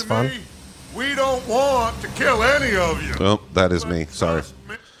on Max Fun. We don't want to kill any of you. Oh, that is me. Sorry.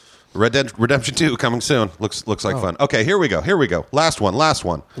 Redemption 2 coming soon. Looks like fun. Okay, here we go. Last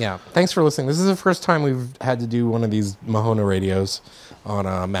one. Yeah. Thanks for listening. This is the first time we've had to do one of these Mahona radios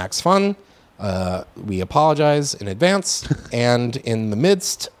on Max Fun. We apologize in advance and in the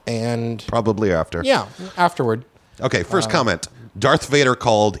midst and probably after. Yeah, afterward. Okay, first comment. Darth Vader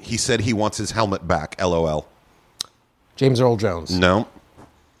called. He said he wants his helmet back. LOL. James Earl Jones. No.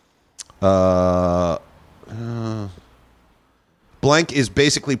 Blank is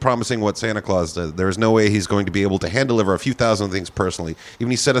basically promising what Santa Claus does. There is no way he's going to be able to hand deliver a few thousand things personally.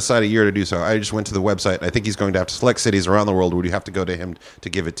 Even he set aside a year to do so. I just went to the website. I think he's going to have to select cities around the world where you have to go to him to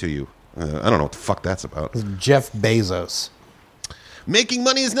give it to you. I don't know what the fuck that's about. Jeff Bezos. Making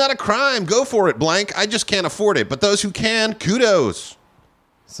money is not a crime. Go for it, Blank. I just can't afford it. But those who can, kudos.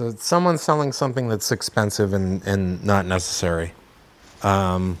 So it's someone selling something that's expensive and not necessary.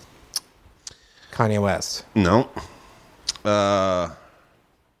 Kanye West. No. Why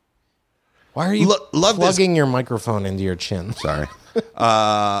are you plugging your microphone into your chin? Sorry.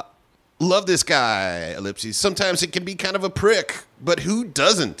 Love this guy, ellipses. Sometimes it can be kind of a prick, but who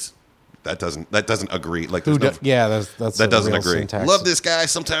doesn't? That doesn't agree. Like Who there's that's that a doesn't real agree. syntax. Love this guy.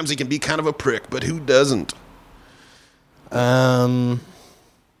 Sometimes he can be kind of a prick, but who doesn't? I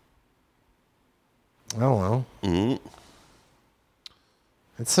don't know. Mm-hmm.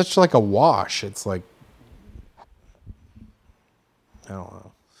 It's such like a wash. It's like I don't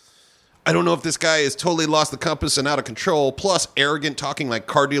know. I don't know if this guy has totally lost the compass and out of control, plus arrogant, talking like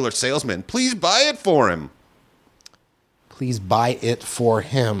car dealer salesman. Please buy it for him. Please buy it for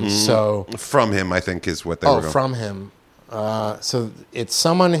him. So from him, I think, is what they were going. from him. So it's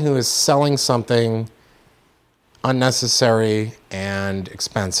someone who is selling something unnecessary and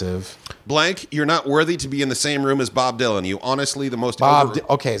expensive. Blank, you're not worthy to be in the same room as Bob Dylan. You honestly the most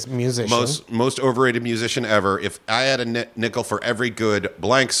musician. most overrated musician ever. If I had a nickel for every good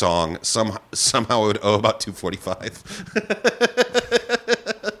Blank song, somehow I would owe about $245.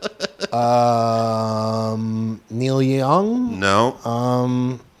 Neil Young? No.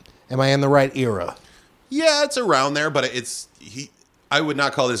 Am I in the right era? Yeah, it's around there, but I would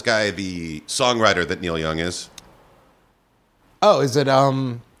not call this guy the songwriter that Neil Young is. Oh, is it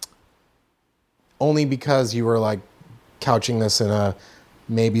only because you were like couching this in a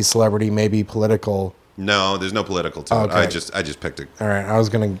maybe celebrity, maybe political? No, there's no political to it. I just picked it. All right, I was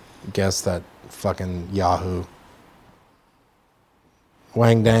gonna guess that fucking Yahoo.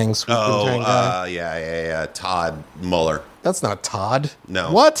 Wang Dang, Sweet Tang guy. Yeah. Todd Muller. That's not Todd.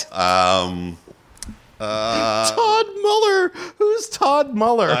 No. What? Todd Muller. Who's Todd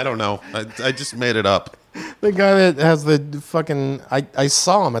Muller? I don't know. I just made it up. The guy that has the fucking. I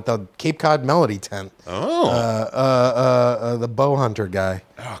saw him at the Cape Cod Melody tent. Oh. The bow hunter guy.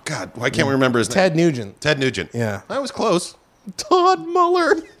 Oh God, why can't we remember his name? Ted Nugent. Ted Nugent. Yeah, that was close. Todd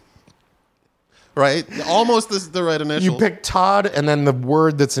Muller. Right, almost the right initial. You pick Todd and then the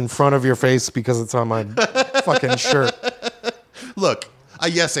word that's in front of your face because it's on my fucking shirt. Look, I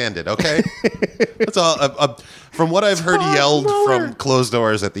yes-anded, okay? That's all. From what I've heard yelled from closed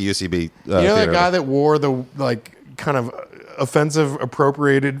doors at the UCB. You know theater. that guy that wore the like kind of offensive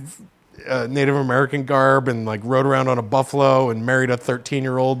appropriated Native American garb and like rode around on a buffalo and married a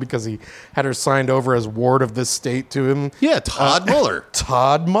 13-year-old because he had her signed over as ward of this state to him? Yeah, Todd Muller.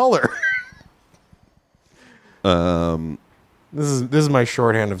 Todd Muller. This is my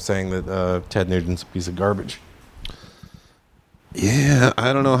shorthand of saying that Ted Nugent's a piece of garbage. Yeah,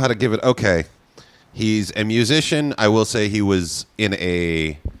 I don't know how to give it. Okay, he's a musician. I will say he was in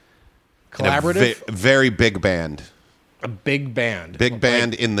a collaborative, very big band. A big band. Big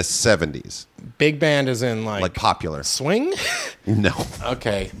band in the 70s. Big band is in like popular swing. No.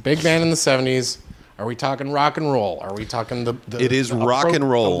 Okay, big band in the 70s. Are we talking rock and roll? Are we talking the It is rock and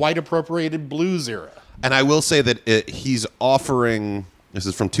roll. The white appropriated blues era. And I will say that he's offering, this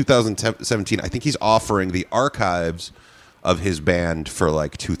is from 2017, I think he's offering the archives of his band for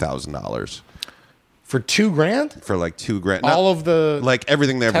like $2,000. For $2,000? For like $2,000. All of the like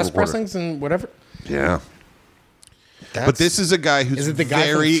everything they ever test recorded. pressings and whatever? Yeah. But this is a guy who's Is it the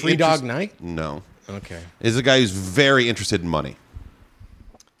guy from Three Dog Night? No. Okay. Is a guy who's very interested in money.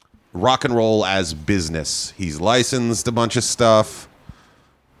 Rock and roll as business. He's licensed a bunch of stuff.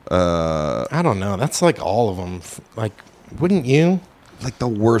 I don't know. That's like all of them. Like, wouldn't you? Like the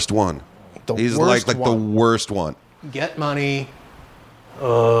worst one. He's worst like one. the worst one. Get money.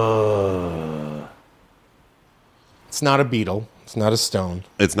 It's not a Beatle. It's not a Stone.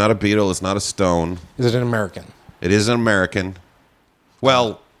 It's not a Beatle. It's not a Stone. Is it an American? It is an American.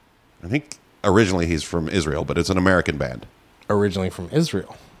 Well, I think originally he's from Israel, but it's an American band. Originally from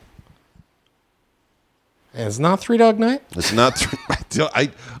Israel. And it's not Three Dog Night? It's not. I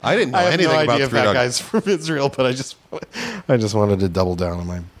didn't know I have anything no idea about if Three that Dog. guy's from Israel, but I just wanted to double down on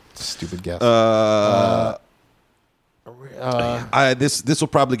my stupid guess. This will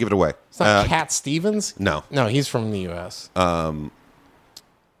probably give it away. It's not Cat Stevens? No. No, he's from the U.S.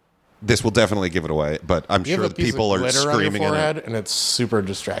 This will definitely give it away, but I'm You sure have a that piece people of are glitter on your screaming in forehead, it. and it's super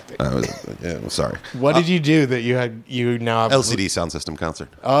distracting. I'm sorry. What did you do that you now have LCD Sound System concert.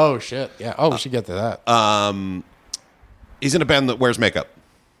 Oh shit! Yeah. Oh, we should get to that. He's in a band that wears makeup.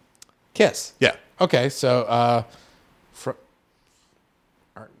 Kiss. Yeah. Okay, so are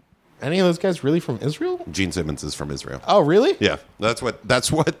any of those guys really from Israel? Gene Simmons is from Israel. Oh, really? Yeah, that's what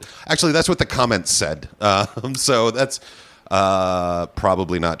actually that's what the comments said. So that's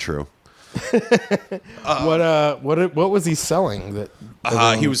probably not true. What was he selling? That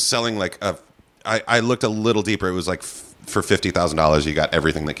He was selling like I looked a little deeper. It was like for $50,000, you got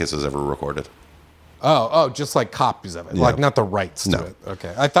everything that Kiss has ever recorded. Oh, just like copies of it, Yeah. like not the rights to No. it.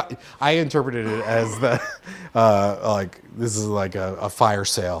 Okay, I interpreted it as the like this is like a fire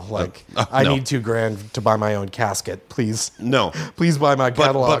sale. Like I no. need $2,000 to buy my own casket, please. No, Please buy my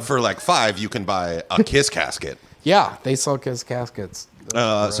catalog. but for like $5, you can buy a Kiss casket. Yeah, they sell Kiss caskets.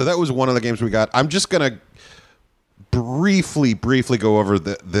 So that was one of the games we got. I'm just gonna briefly go over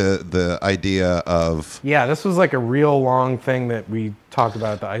the idea of. Yeah, this was like a real long thing that we talked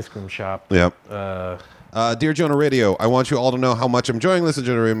about at the ice cream shop. Yep. Dear Jonah Radio, I want you all to know how much I'm enjoying listening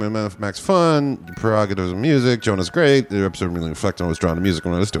to Jonah Radio. Max fun, prerogatives of music. Jonah's great. The episode really reflects on what's drawn to music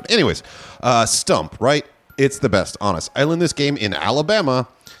when I listen to it. Anyways, Stump, right? It's the best, honest. I learned this game in Alabama,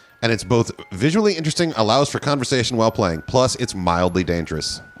 and it's both visually interesting, allows for conversation while playing, plus it's mildly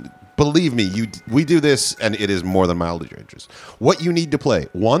dangerous. Believe me, we do this, and it is more than mildly dangerous. What you need to play: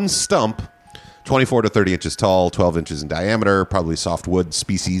 one stump, 24 to 30 inches tall, 12 inches in diameter, probably softwood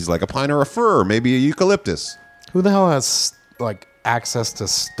species like a pine or a fir, maybe a eucalyptus. Who the hell has like access to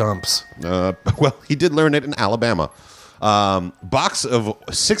stumps? Well, he did learn it in Alabama. Box of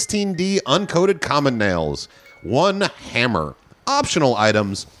 16D uncoated common nails, one hammer, optional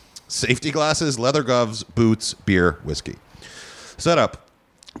items, safety glasses, leather gloves, boots, beer, whiskey. Setup: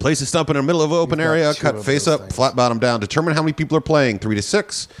 place a stump in the middle of an open area, two cut of face those up, things. flat bottom down. Determine how many people are playing, 3 to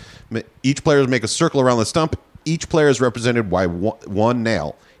 6. Each player make a circle around the stump. Each player is represented by one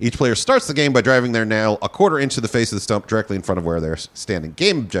nail. Each player starts the game by driving their nail a quarter inch to the face of the stump directly in front of where they're standing.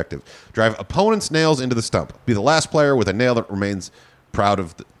 Game objective: drive opponent's nails into the stump. Be the last player with a nail that remains out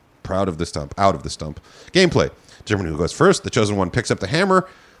of the stump. Gameplay: determine who goes first. The chosen one picks up the hammer,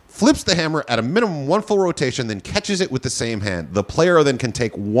 flips the hammer at a minimum one full rotation, then catches it with the same hand. The player then can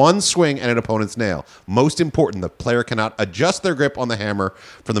take one swing at an opponent's nail. Most important, the player cannot adjust their grip on the hammer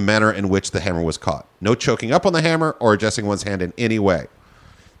from the manner in which the hammer was caught. No choking up on the hammer or adjusting one's hand in any way.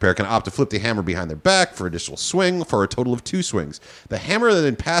 The player can opt to flip the hammer behind their back for additional swing for a total of 2 swings. The hammer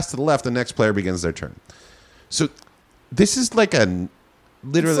then passed to the left, the next player begins their turn. So this is like literally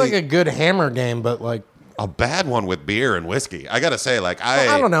It's like a good hammer game, but like a bad one with beer and whiskey. I gotta say, like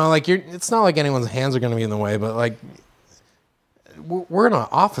I don't know. Like it's not like anyone's hands are going to be in the way, but like we're in an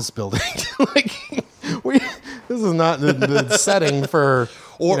office building. Like this is not the setting for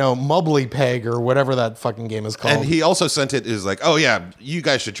Mubbly Peg or whatever that fucking game is called. And he also sent it is like, oh yeah, you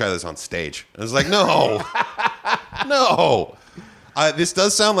guys should try this on stage. I was like, no, no. This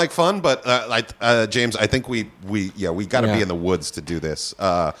does sound like fun, but James, I think we got to be in the woods to do this.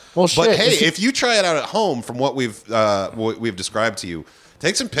 Well, but shit, hey, if you try it out at home, from what we've described to you,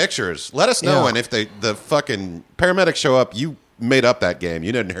 take some pictures. Let us know, and if the fucking paramedics show up, you made up that game.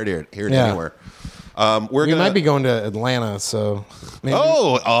 You didn't hear it anywhere. We might be going to Atlanta, so maybe,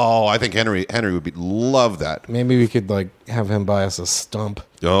 I think Henry would love that. maybe we could like have him buy us a stump.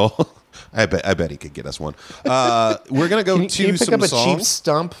 Oh. I bet he could get us one. We're gonna go Can to you pick some up a songs. cheap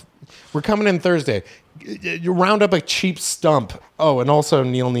stump? We're coming in Thursday. You round up a cheap stump. Oh, and also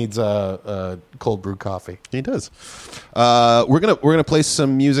Neil needs a cold brew coffee. He does. We're gonna play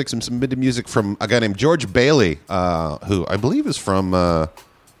some music, some submitted music from a guy named George Bailey, who I believe is from.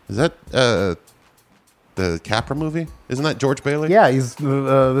 Is that the the Capra movie? Isn't that George Bailey? Yeah, he's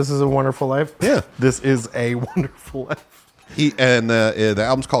This Is a Wonderful Life. Yeah. This is a wonderful life. The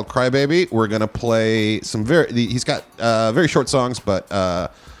album's called Crybaby. We're gonna play some he's got very short songs, but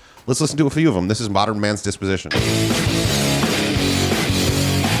let's listen to a few of them. This is Modern Man's Disposition.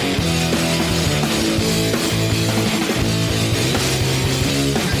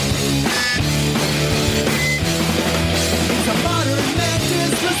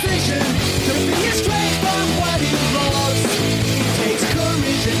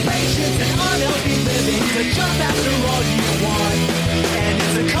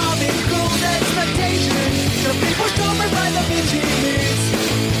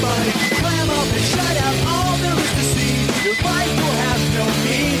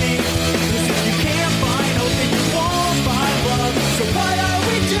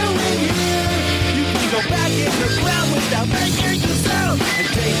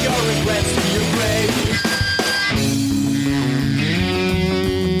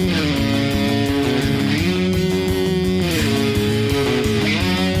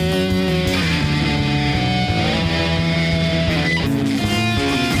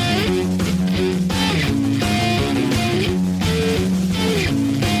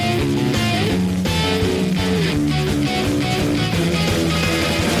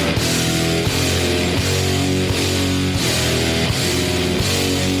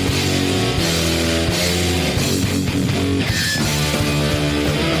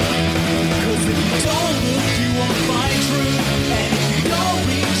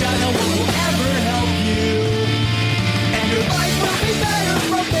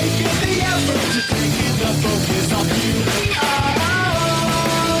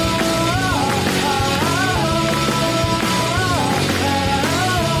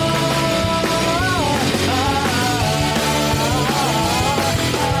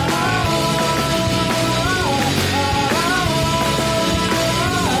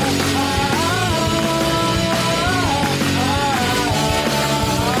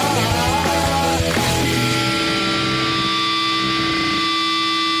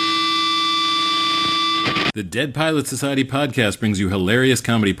 The Dead Pilot Society podcast brings you hilarious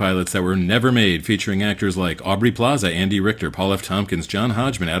comedy pilots that were never made, featuring actors like Aubrey Plaza, Andy Richter, Paul F. Tompkins, John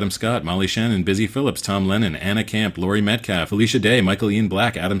Hodgman, Adam Scott, Molly Shannon, Busy Phillips, Tom Lennon, Anna Camp, Laurie Metcalf, Felicia Day, Michael Ian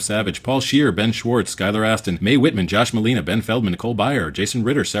Black, Adam Savage, Paul Scheer, Ben Schwartz, Skylar Aston, Mae Whitman, Josh Molina, Ben Feldman, Nicole Byer, Jason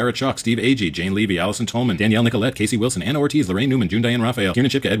Ritter, Sarah Chalk, Steve Agee, Jane Levy, Allison Tolman, Danielle Nicolette, Casey Wilson, Anna Ortiz, Lorraine Newman, June Diane Raphael, Kieran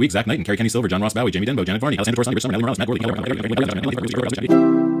Chipka, Ed Week, Zach Knight, and Carrie Kenny Silver, John Ross Bowie, Jamie Denbo, Janet Varney, Alessandra Torres, Summer, Nellie Morales, Matt Gorley,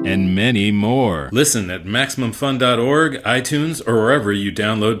 and many more. Listen at MaximumFun.org, iTunes, or wherever you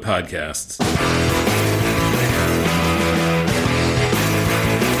download podcasts.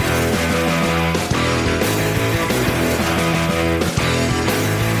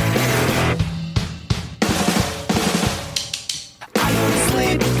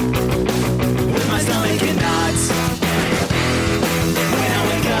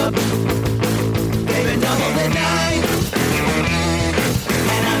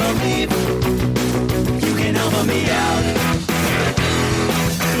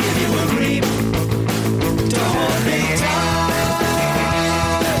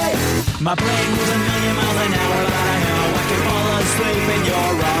 My brain moves a million miles an hour, but I know I can fall asleep in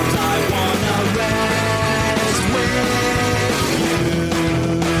your arms. I wanna rest with you.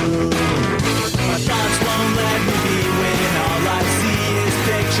 My thoughts won't let me be when all I see is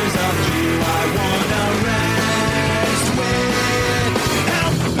pictures of you. I wanna rest with.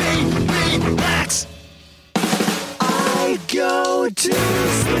 Help me relax. I go to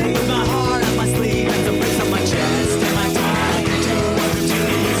sleep, my heart on my sleeve, and the bricks on my chest, and my time to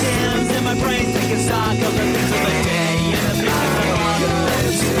opportunities. My brain's taking stock of the things of the day and the things of the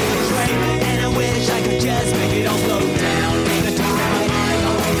and I wish I could just make it all slow down. The time my mind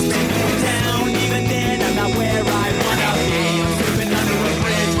always been down. Even then, I'm not where I wanna be. I'm sleeping under a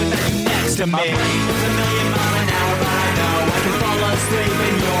bridge without you next to me. My brain moves a million miles an hour, but I know I can fall asleep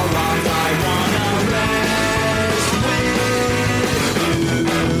in your arms. I wanna rest with you.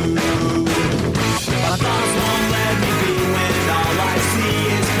 My thoughts won't let me be when all I see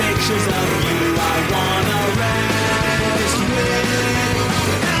is pictures of you. I wanna rest with.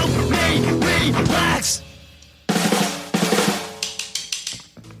 Help me relax.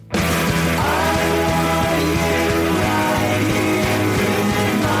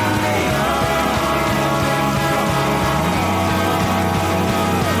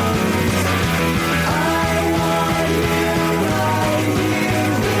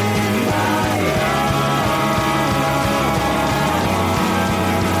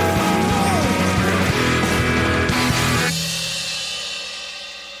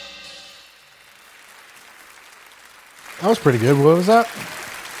 That was pretty good. What was that?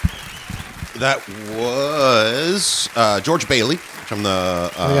 That was George Bailey from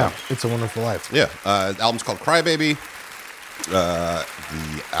the... yeah, It's a Wonderful Life. Yeah. The album's called Crybaby.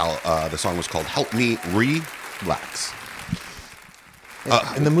 The song was called Help Me Relax.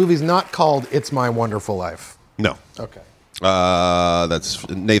 And the movie's not called It's My Wonderful Life. No. Okay. That's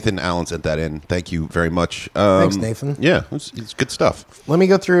Nathan Allen sent that in. Thank you very much. Thanks, Nathan. Yeah, it's good stuff. Let me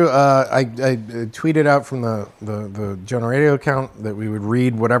go through. I tweeted out from the Jonah Radio account that we would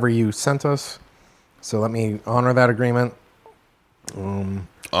read whatever you sent us. So let me honor that agreement.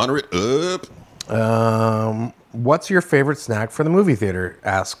 Honor it up. What's your favorite snack for the movie theater?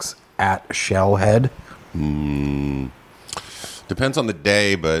 Asks at Shellhead. Depends on the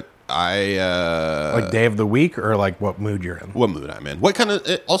day, but like day of the week or like what mood you're in. What mood I'm in. What kind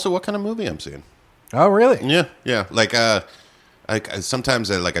of movie I'm seeing. Oh, really? Yeah. Like sometimes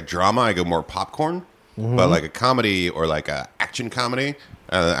like a drama, I go more popcorn. But like a comedy or like a action comedy,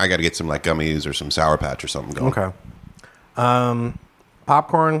 I got to get some like gummies or some Sour Patch or something going. Okay.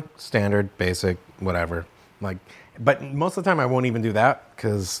 Popcorn, standard, basic, whatever. Like, but most of the time I won't even do that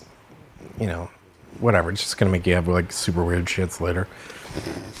because, whatever. It's just gonna make you have like super weird shits later.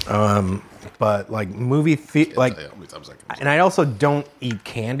 But like movie and I also don't eat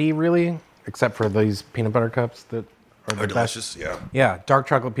candy really, except for these peanut butter cups that are delicious. Best. Yeah, dark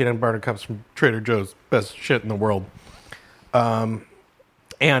chocolate peanut butter cups from Trader Joe's, best shit in the world. And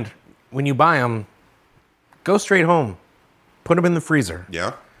when you buy them, go straight home, put them in the freezer.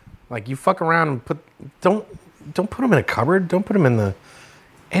 Yeah. Like you fuck around and don't put them in a cupboard. Don't put them in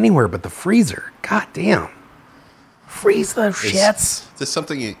anywhere but the freezer. God damn. Freeze the shits. Is this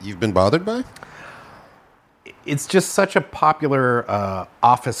something you've been bothered by? It's just such a popular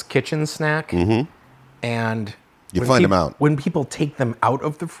office kitchen snack. Mm-hmm. And you find them out. When people take them out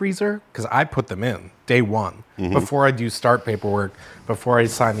of the freezer, because I put them in day one, before I do start paperwork, before I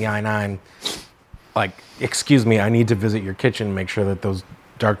sign the I-9, like, excuse me, I need to visit your kitchen and make sure that those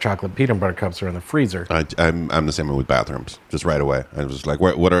dark chocolate peanut butter cups are in the freezer. I'm the same way with bathrooms. Just right away. I was like,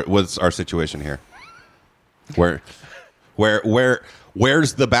 what's our situation here? Where's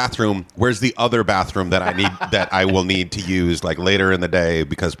the bathroom? Where's the other bathroom that I need that I will need to use like later in the day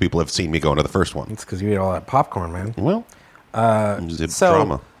because people have seen me go into the first one? It's because you eat all that popcorn, man. Well, it's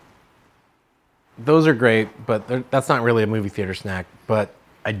drama. Those are great, but that's not really a movie theater snack. But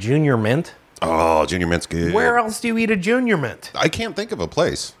a Junior Mint. Oh, Junior Mint's good. Where else do you eat a Junior Mint? I can't think of a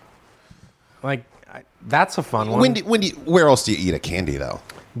place. Like, that's a fun one. Where else do you eat a candy, though?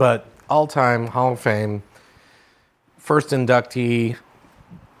 But all-time Hall of Fame, first inductee,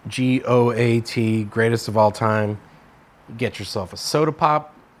 GOAT, greatest of all time. Get yourself a soda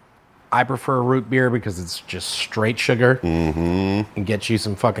pop. I prefer root beer because it's just straight sugar. Mm-hmm. And get you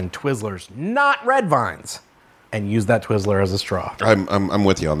some fucking Twizzlers, not Red Vines. And use that Twizzler as a straw. I'm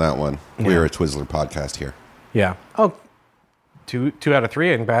with you on that one. Yeah. We're a Twizzler podcast here. Yeah. Oh, two out of 3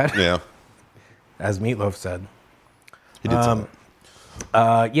 ain't bad. Yeah. As Meatloaf said. He did say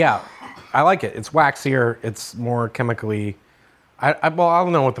that. Yeah. I like it. It's waxier. It's more chemically. I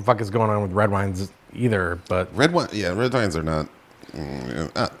don't know what the fuck is going on with red wines either, but red wines are not.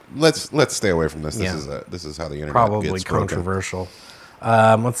 Let's stay away from this. This is how the internet probably gets controversial.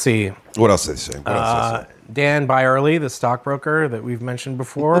 Let's see. What else did they say? Dan Byerly, the stockbroker that we've mentioned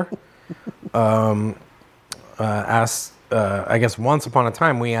before, asked. I guess once upon a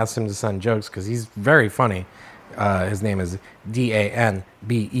time we asked him to send jokes because he's very funny. His name is DanBeyerle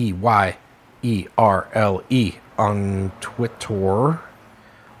on Twitter.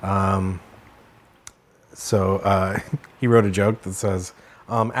 So he wrote a joke that says,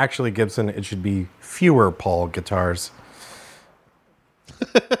 actually, Gibson, it should be fewer Paul guitars.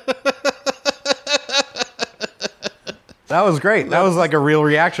 That was great. That was like a real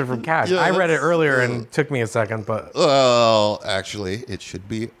reaction from Cash. Yeah, I read it earlier and it took me a second, but... Well, actually, it should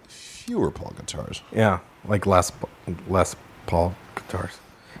be fewer Paul guitars. Yeah, like less Paul guitars.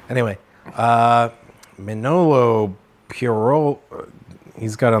 Anyway, Manolo Pirol,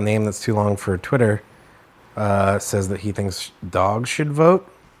 he's got a name that's too long for Twitter, says that he thinks dogs should vote.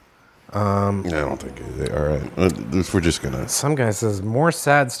 I don't think they all right. We're just gonna. Some guy says more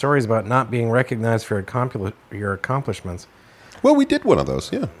sad stories about not being recognized for your accomplishments. Well, we did one of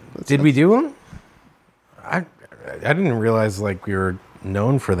those. Yeah. Did we do one? I didn't realize like we were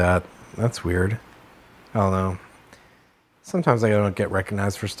known for that. That's weird. I don't know. Sometimes I don't get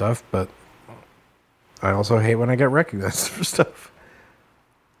recognized for stuff, but I also hate when I get recognized for stuff.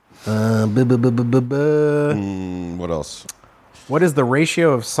 What else? What is the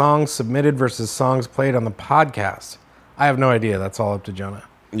ratio of songs submitted versus songs played on the podcast? I have no idea. That's all up to Jonah.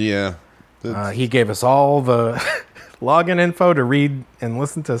 Yeah. He gave us all the login info to read and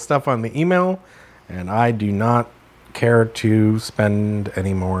listen to stuff on the email, and I do not care to spend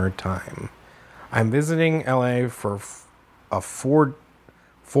any more time. I'm visiting LA for 4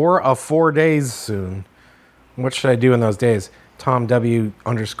 days soon. What should I do in those days? Tom W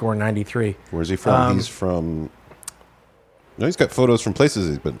 _93. Where's he from? He's from... No, he's got photos from places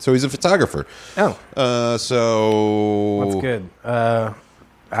he's been. So he's a photographer. Oh. So... What's good? I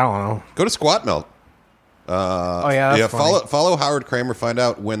don't know. Go to Squat Melt. That's funny. Follow Howard Kramer. Find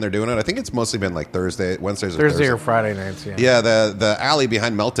out when they're doing it. I think it's mostly been like Wednesdays or Thursday or Friday nights. Yeah. Yeah, the alley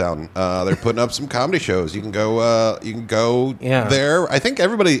behind Meltdown. They're putting up some comedy shows. You can go. There. I think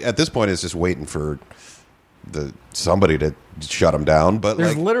everybody at this point is just waiting for somebody to shut them down. But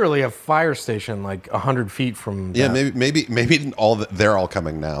there's literally a fire station like 100 feet from. Yeah, maybe they're all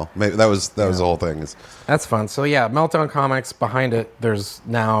coming now. Maybe that was the whole thing. That's fun. So yeah, Meltdown Comics. Behind it, there's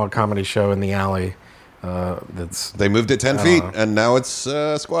now a comedy show in the alley. They moved it 10 feet and now it's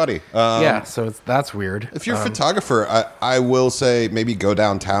squatty. So that's weird. If you're a photographer, I will say maybe go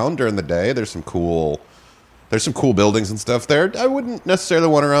downtown during the day. There's some cool buildings and stuff there. I wouldn't necessarily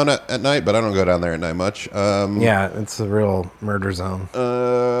want to run at night, but I don't go down there at night much. It's a real murder zone.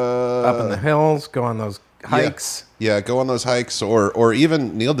 Up in the hills, go on those hikes. Yeah, go on those hikes, or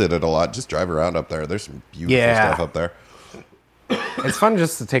even Neil did it a lot. Just drive around up there. There's some beautiful stuff up there. It's fun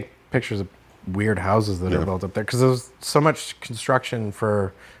just to take pictures of weird houses that are built up there because there's so much construction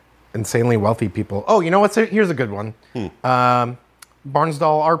for insanely wealthy people. Oh, you know what's here's a good one.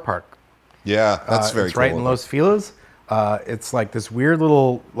 Barnsdall Art Park. Yeah, that's very it's cool. right in Los Feliz. It's like this weird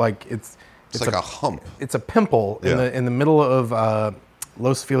little it's like a hump. It's a pimple in the middle of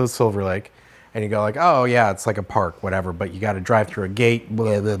Los Feliz Silver Lake, and you go like, oh yeah, it's like a park, whatever. But you got to drive through a gate,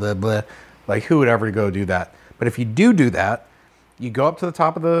 blah blah blah blah. Like who would ever go do that? But if you do that, you go up to the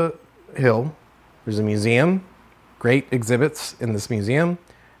top of the hill. There's a museum, great exhibits in this museum,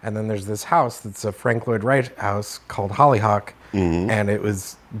 and then there's this house that's a Frank Lloyd Wright house called Hollyhock, and it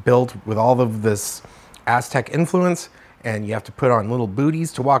was built with all of this Aztec influence, and you have to put on little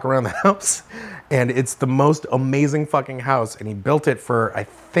booties to walk around the house, and it's the most amazing fucking house, and he built it for, I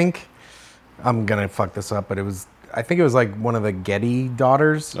think, I'm gonna fuck this up, but I think it was like one of the Getty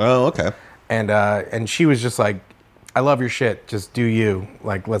daughters. Oh, okay. And she was just like, I love your shit, just do you,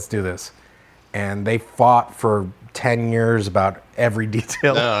 like, let's do this. And they fought for 10 years about every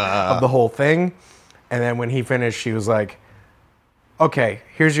detail of the whole thing. And then when he finished, she was like, okay,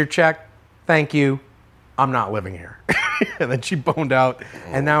 here's your check. Thank you. I'm not living here. And then she boned out.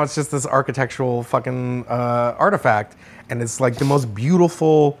 And now it's just this architectural fucking artifact. And it's like the most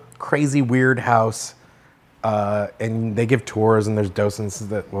beautiful, crazy, weird house. And they give tours, and there's docents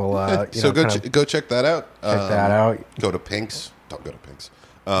that will, go check that out. Check that out. Go to Pink's. Don't go to Pink's.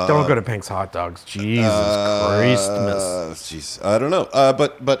 Don't go to Pink's Hot Dogs. Jesus Christmas. Jeez, I don't know.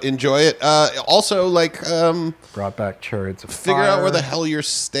 But enjoy it. Also, brought back chariots of figure out where the hell you're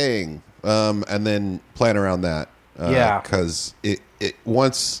staying, and then plan around that. Because it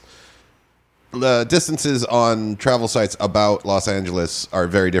once the distances on travel sites about Los Angeles are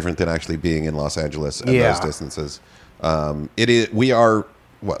very different than actually being in Los Angeles at those distances. We are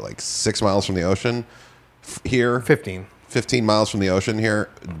 6 miles from the ocean here. 15 miles from the ocean here,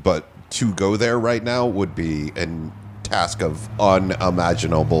 but to go there right now would be a task of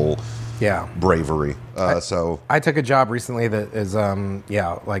unimaginable bravery. I took a job recently that is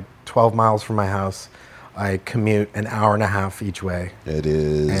like 12 miles from my house. I commute an hour and a half each way. It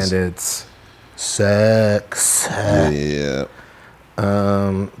is. And it's sucks. Yeah.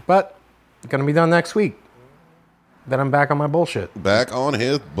 But gonna be done next week. Then I'm back on my bullshit. Back on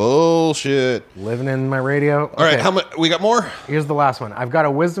his bullshit. Living in my radio. All right, how much? We got more? Here's the last one. I've got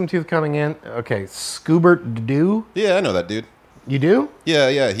a wisdom tooth coming in. Okay, Scoobert Dew. Yeah, I know that dude. You do?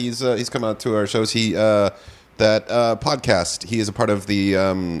 Yeah. He's come out to our shows. He that podcast. He is a part of the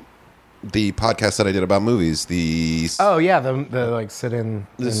podcast that I did about movies. The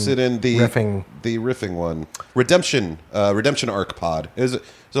riffing one. Redemption Arc Pod. It was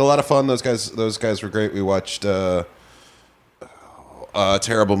a lot of fun. Those guys were great. We watched a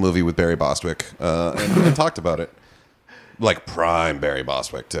terrible movie with Barry Bostwick and talked about it. Like prime Barry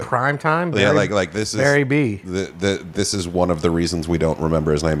Bostwick too. Prime time. Like this is Barry B. This is one of the reasons we don't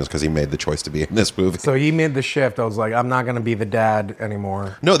remember his name is because he made the choice to be in this movie. So he made the shift. I was like, I'm not going to be the dad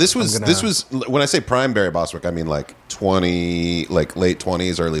anymore. No, this was when I say prime Barry Bostwick, I mean like 20, like late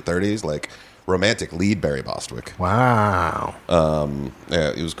 20s, early 30s, like romantic lead Barry Bostwick. Wow. Yeah,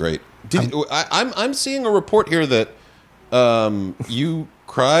 it was great. I'm seeing a report here that You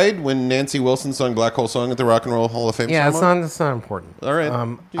cried when Nancy Wilson sung Black Hole Song at the Rock and Roll Hall of Fame ceremony? It's not important. All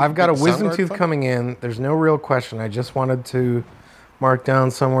right. I've got a wisdom Soundgarden tooth fun? coming in. There's no real question. I just wanted to mark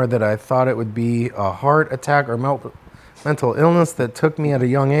down somewhere that I thought it would be a heart attack or mental illness that took me at a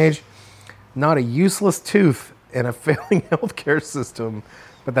young age. Not a useless tooth in a failing healthcare system,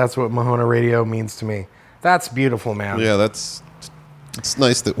 but that's what Mahona Radio means to me. That's beautiful, man. Yeah, it's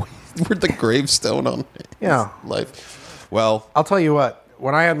nice that we're the gravestone on his life. Well, I'll tell you what.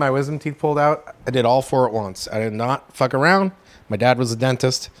 When I had my wisdom teeth pulled out, I did all 4 at once. I did not fuck around. My dad was a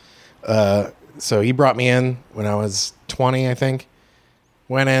dentist. So he brought me in when I was 20, I think.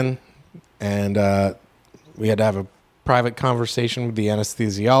 Went in, and we had to have a private conversation with the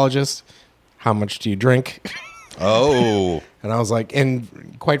anesthesiologist. How much do you drink? Oh. And I was like,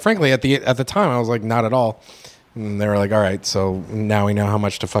 and quite frankly, at the time, I was like, not at all. And they were like, all right, so now we know how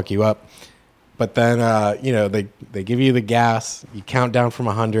much to fuck you up. But then, they give you the gas. You count down from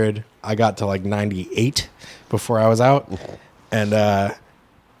 100. I got to like 98 before I was out. And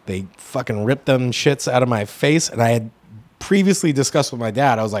they fucking ripped them shits out of my face. And I had previously discussed with my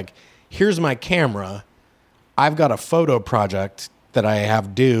dad. I was like, here's my camera. I've got a photo project that I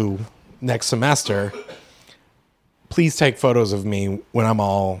have due next semester. Please take photos of me when I'm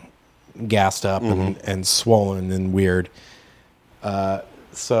all gassed up and swollen and weird.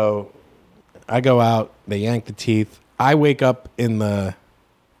 So I go out, they yank the teeth. I wake up in the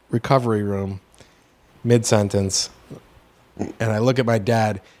recovery room mid-sentence, and I look at my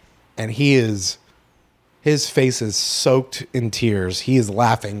dad, and his face is soaked in tears. He is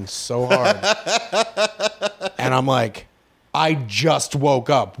laughing so hard. And I'm like, I just woke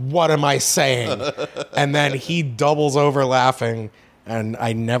up. What am I saying? And then he doubles over laughing, and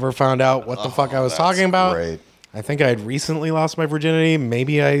I never found out what the fuck I was talking about. Great. I think I had recently lost my virginity.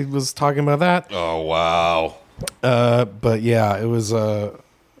 Maybe I was talking about that. Oh, wow. But yeah, it was a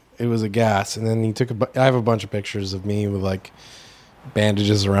gas. And then he took I have a bunch of pictures of me with like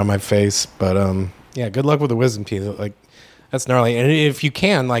bandages around my face. But yeah, good luck with the wisdom teeth. Like, that's gnarly. And if you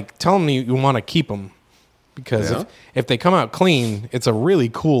can, like, tell them you want to keep them. Because if they come out clean, it's a really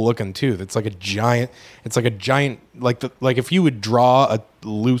cool looking tooth. It's like a giant, like if you would draw a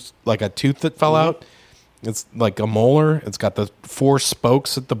loose, like a tooth that fell out, it's like a molar. It's got the 4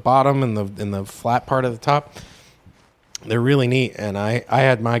 spokes at the bottom and the flat part at the top. They're really neat. And I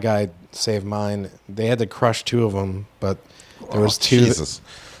had my guy save mine. They had to crush 2 of them, but there was 2. Jesus.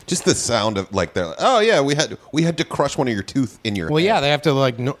 Just the sound of like they're like, oh yeah, we had to crush one of your tooth in your head. Yeah, they have to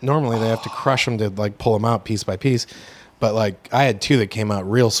like normally they have to crush them to like pull them out piece by piece, but like I had 2 that came out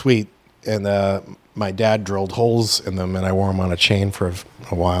real sweet, and my dad drilled holes in them, and I wore them on a chain for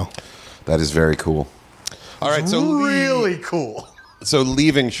a while. That is very cool. All right, so really cool. So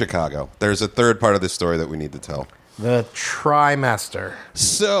leaving Chicago, there's a third part of this story that we need to tell. The trimester.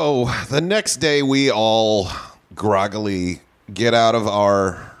 So the next day, we all groggily get out of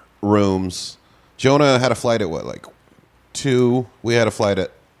our rooms. Jonah had a flight at what, like 2? We had a flight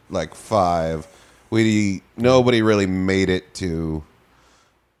at like 5. Nobody really made it to.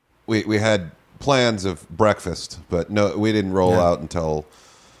 We had plans of breakfast, but no, we didn't roll out until.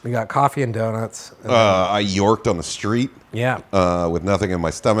 We got coffee and donuts. And I yorked on the street. Yeah. With nothing in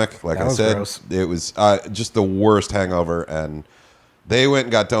my stomach. Like That I was said, gross. it was just the worst hangover. And they went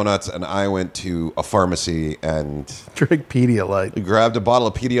and got donuts, and I went to a pharmacy and drink Pedialyte. Grabbed a bottle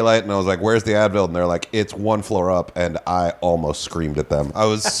of Pedialyte, and I was like, "Where's the Advil?" And they're like, "It's 1 floor up." And I almost screamed at them. I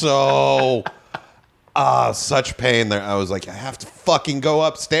was so such pain there. I was like, "I have to fucking go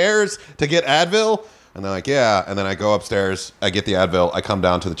upstairs to get Advil." And they're like, "Yeah." And then I go upstairs, I get the Advil, I come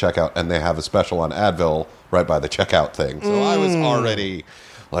down to the checkout, and they have a special on Advil right by the checkout thing. So I was already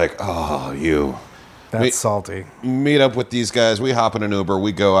like, "Oh, you." That's salty. Meet up with these guys. We hop in an Uber.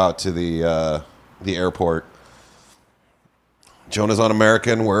 We go out to the airport. Jonah's on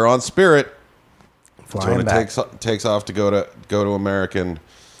American. We're on Spirit. Flying Jonah back. takes off to go to American.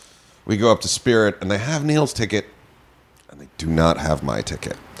 We go up to Spirit, and they have Neil's ticket, and they do not have my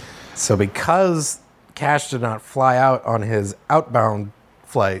ticket. So because Cash did not fly out on his outbound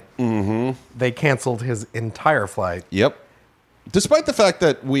flight, they canceled his entire flight. Yep. Despite the fact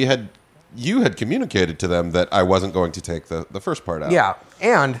that you had communicated to them that I wasn't going to take the first part out. Yeah,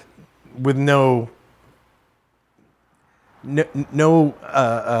 and with no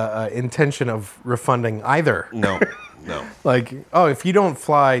intention of refunding either. No. Like, oh, if you don't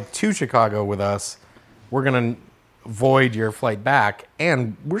fly to Chicago with us, we're going to void your flight back,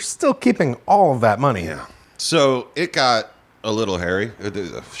 and we're still keeping all of that money. Yeah. So it got a little hairy.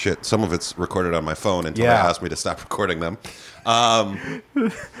 Shit, some of it's recorded on my phone until they asked me to stop recording them.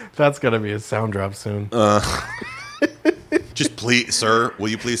 That's going to be a sound drop soon. Just please, sir, will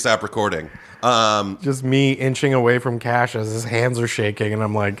you please stop recording? Just me inching away from Cash as his hands are shaking, and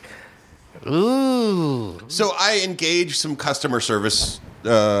I'm like, ooh. So I engaged some customer service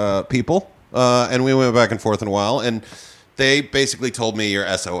people, and we went back and forth in a while, and they basically told me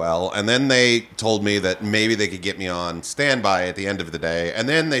you're SOL, and then they told me that maybe they could get me on standby at the end of the day, and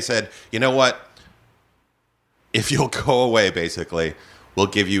then they said, you know what? If you'll go away, basically, we'll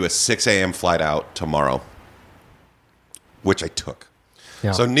give you a 6 a.m. flight out tomorrow, which I took.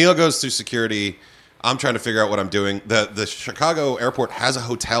 Yeah. So Neil goes through security. I'm trying to figure out what I'm doing. The Chicago airport has a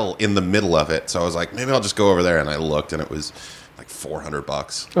hotel in the middle of it, so I was like, maybe I'll just go over there, and I looked, and it was like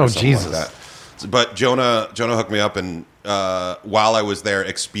 $400. Oh, Jesus. Like that. But Jonah hooked me up, and while I was there,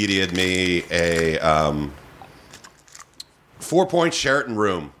 expedited me a 4-point Sheraton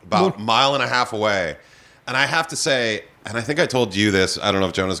room about a mile and a half away. And I have to say, and I think I told you this, I don't know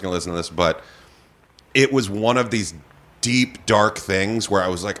if Jonah's going to listen to this, but it was one of these deep, dark things where I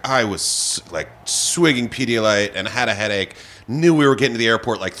was like swigging Pedialyte and had a headache. Knew we were getting to the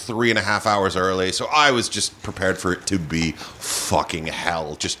airport like 3.5 hours early, so I was just prepared for it to be fucking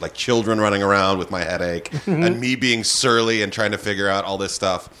hell. Just like children running around with my headache and me being surly and trying to figure out all this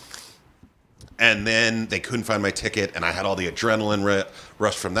stuff. And then they couldn't find my ticket, and I had all the adrenaline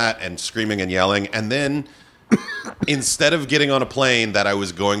rush from that and screaming and yelling. And then instead of getting on a plane that I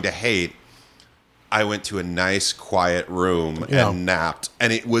was going to hate, I went to a nice, quiet room and napped.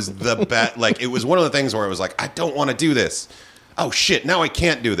 And it was the best. Like, it was one of the things where I was like, I don't want to do this. Oh, shit, now I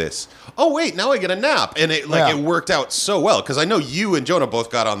can't do this. Oh, wait, now I get a nap. And it worked out so well. Because I know you and Jonah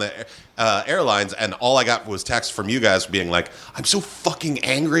both got on the airlines, and all I got was texts from you guys being like, I'm so fucking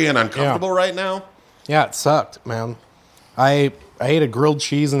angry and uncomfortable right now. Yeah, it sucked, man. I ate a grilled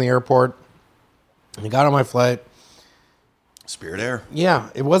cheese in the airport. I got on my flight. Spirit Air. Yeah,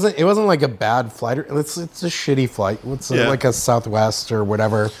 it wasn't like a bad flight. It's a shitty flight. It's like a Southwest or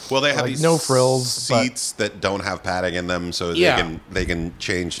whatever. Well, they have these no frills seats that don't have padding in them, so they can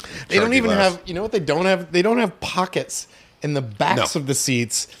change. They don't even have. You know what they don't have? They don't have pockets in the backs of the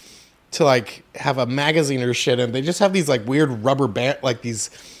seats to like have a magazine or shit in. They just have these like weird rubber band, like these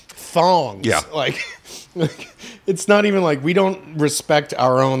thongs. Yeah, like it's not even like we don't respect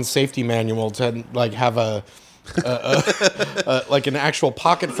our own safety manual to like have like an actual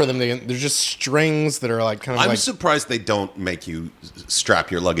pocket for them. There's just strings that are like kind of. I'm surprised they don't make you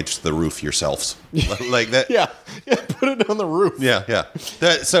strap your luggage to the roof yourselves, like that. Yeah, put it on the roof. Yeah.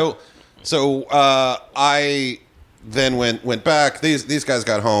 So I then went back. These guys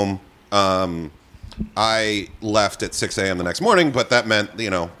got home. I left at 6 a.m. the next morning, but that meant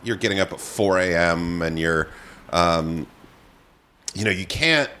you're getting up at 4 a.m. and you're you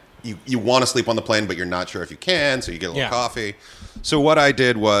can't. You want to sleep on the plane, but you're not sure if you can, so you get a little coffee. So what I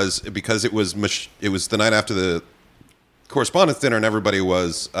did was, because it was the night after the correspondence dinner, and everybody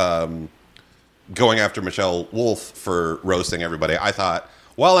was going after Michelle Wolf for roasting everybody, I thought,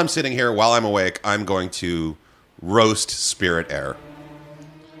 while I'm sitting here, while I'm awake, I'm going to roast Spirit Air.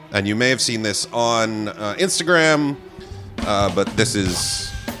 And you may have seen this on Instagram, but this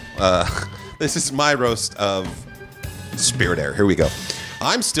is my roast of Spirit Air. Here we go.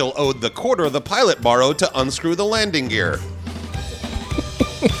 I'm still owed the quarter the pilot borrowed to unscrew the landing gear.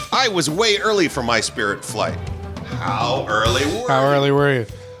 I was way early for my Spirit flight. How early were you?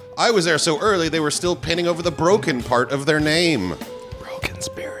 I was there so early they were still painting over the broken part of their name.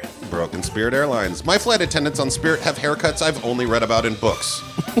 Broken Spirit Airlines. My flight attendants on Spirit have haircuts I've only read about in books.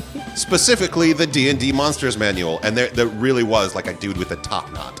 Specifically the D&D Monsters Manual. And there really was like a dude with a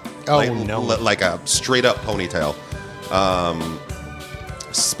top knot. Like a straight up ponytail.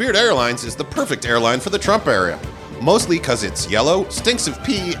 Spirit Airlines is the perfect airline for the Trump area. Mostly because it's yellow, stinks of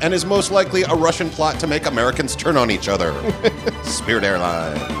pee, and is most likely a Russian plot to make Americans turn on each other. Spirit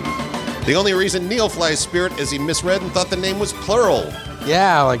Airlines. The only reason Neil flies Spirit is he misread and thought the name was plural.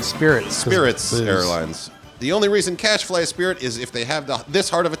 Yeah, like Spirits. Spirits Airlines. The only reason Cash flies Spirit is if they have this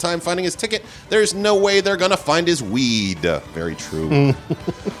hard of a time finding his ticket, there's no way they're going to find his weed. Very true.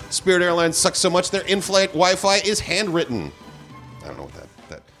 Spirit Airlines sucks so much their in-flight Wi-Fi is handwritten. I don't know what that.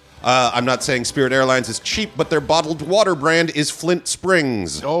 I'm not saying Spirit Airlines is cheap, but their bottled water brand is Flint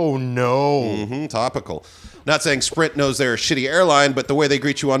Springs. Oh, no. Topical. Not saying Sprint knows they're a shitty airline, but the way they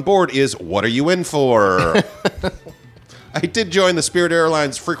greet you on board is, what are you in for? I did join the Spirit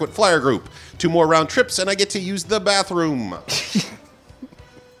Airlines frequent flyer group. 2 more round trips, and I get to use the bathroom.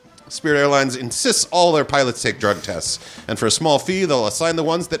 Spirit Airlines insists all their pilots take drug tests, and for a small fee, they'll assign the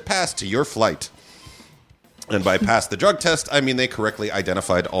ones that pass to your flight. And by pass the drug test, I mean they correctly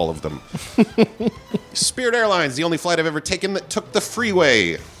identified all of them. Spirit Airlines, the only flight I've ever taken that took the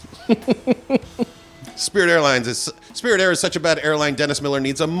freeway. Spirit Air is such a bad airline, Dennis Miller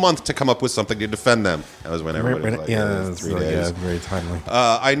needs a month to come up with something to defend them. That was when everybody was like, yeah, 3 days. Yeah, very timely.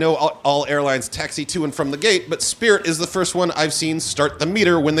 I know all airlines taxi to and from the gate, but Spirit is the first one I've seen start the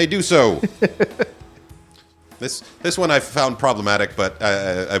meter when they do so. This one I found problematic, but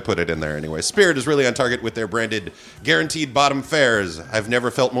I put it in there anyway. Spirit is really on target with their branded guaranteed bottom fares. I've never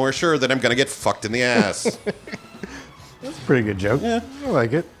felt more sure that I'm going to get fucked in the ass. That's a pretty good joke. Yeah, I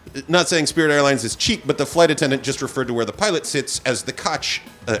like it. Not saying Spirit Airlines is cheap, but the flight attendant just referred to where the pilot sits as the cock.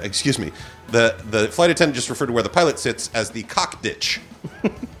 Excuse me. The flight attendant just referred to where the pilot sits as the cock ditch.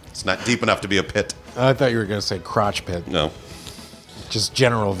 It's not deep enough to be a pit. I thought you were going to say crotch pit. No. Just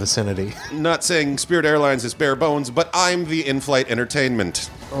general vicinity. Not saying Spirit Airlines is bare bones, but I'm the in-flight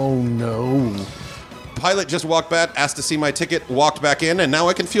entertainment. Oh, no. Pilot just walked back, asked to see my ticket, walked back in, and now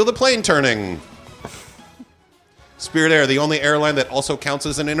I can feel the plane turning. Spirit Air, the only airline that also counts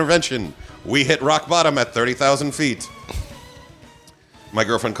as an intervention. We hit rock bottom at 30,000 feet. My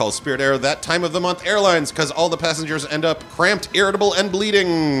girlfriend calls Spirit Air that time of the month airlines because all the passengers end up cramped, irritable, and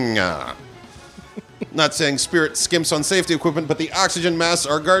bleeding. Not saying Spirit skimps on safety equipment, but the oxygen masks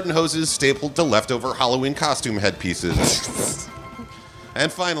are garden hoses stapled to leftover Halloween costume headpieces.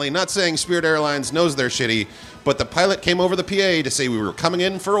 And finally, not saying Spirit Airlines knows they're shitty, but the pilot came over the PA to say we were coming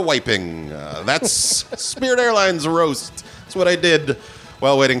in for a wiping. That's Spirit Airlines roast. That's what I did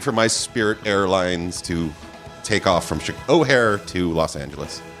while waiting for my Spirit Airlines to take off from O'Hare to Los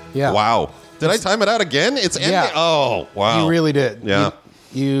Angeles. Yeah. Wow. Did I time it out again? It's ending. Yeah. Oh, wow. You really did. Yeah.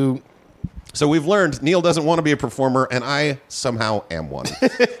 You So we've learned Neil doesn't want to be a performer, and I somehow am one.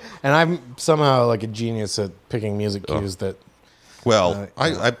 And I'm somehow like a genius at picking music cues that. Well,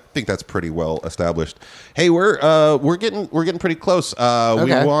 I think that's pretty well established. Hey, we're getting pretty close. Okay.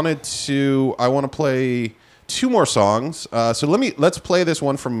 I want to play 2 more songs. So let's play this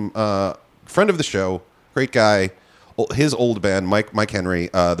one from friend of the show, great guy, his old band, Mike Henry,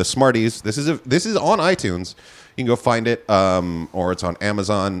 the Smarties. This is on iTunes. You can go find it, or it's on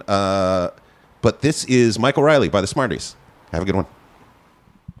Amazon. But this is Mike O'Reilly by the Smarties. Have a good one.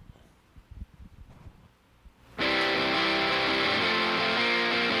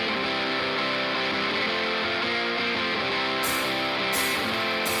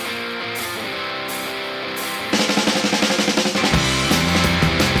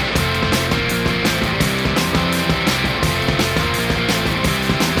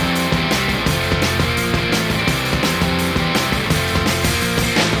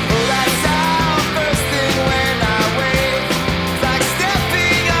 First thing when I wake, it's like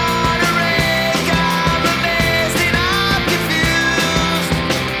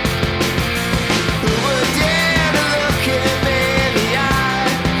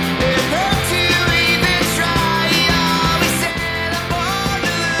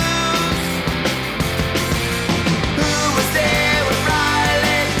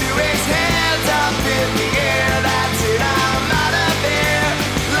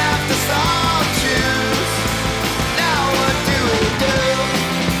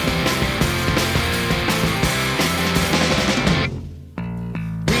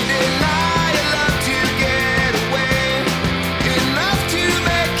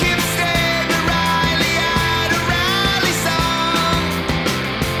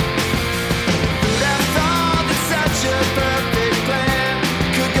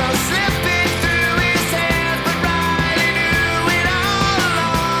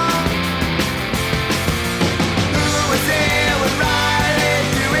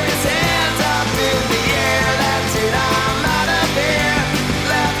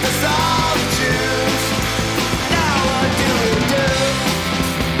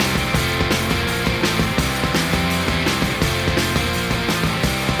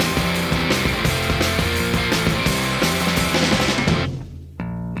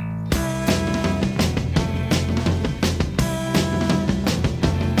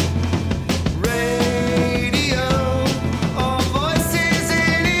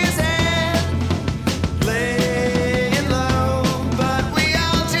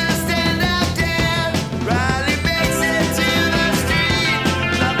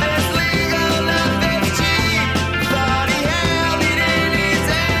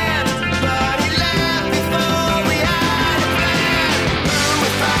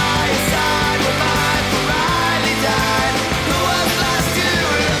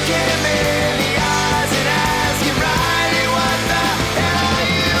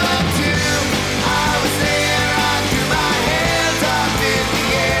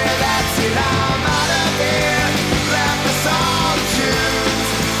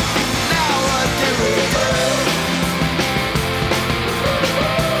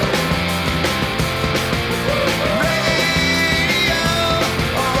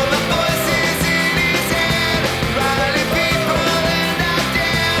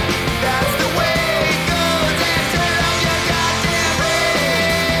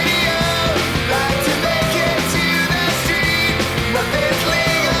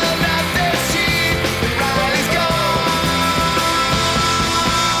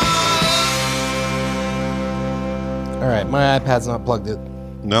My iPad's not plugged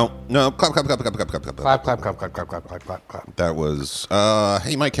in. No. Clap, clap, clap, clap, clap, clap, clap, Clap, clap, clap, clap, clap, clap, clap, clap, clap. That was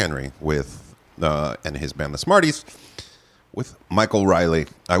Hey Mike Henry with and his band The Smarties with Michael Riley.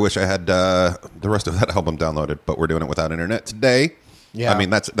 I wish I had the rest of that album downloaded, but we're doing it without internet today. Yeah. I mean,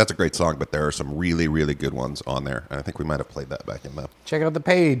 that's a great song, but there are some really, really good ones on there. And I think we might have played that back in the... Check out the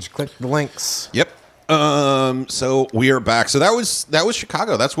page. Click the links. Yep. So we are back. So that was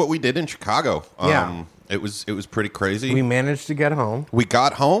Chicago. That's what we did in Chicago. Yeah. It was pretty crazy. We managed to get home. We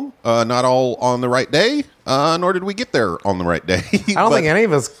got home, not all on the right day, nor did we get there on the right day. I don't think any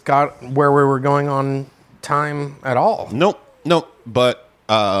of us got where we were going on time at all. Nope. But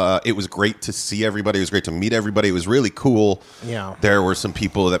it was great to see everybody. It was great to meet everybody. It was really cool. Yeah. There were some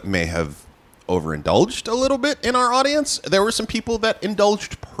people that may have overindulged a little bit in our audience. There were some people that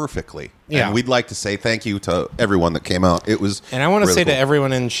indulged perfectly. Yeah. And we'd like to say thank you to everyone that came out. It was And I want to really say cool. to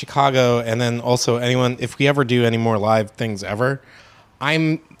everyone in Chicago, and then also anyone, if we ever do any more live things ever,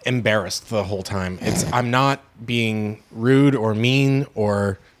 I'm embarrassed the whole time. I'm not being rude or mean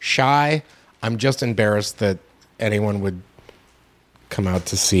or shy. I'm just embarrassed that anyone would come out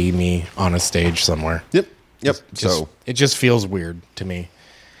to see me on a stage somewhere. Yep. So it just feels weird to me.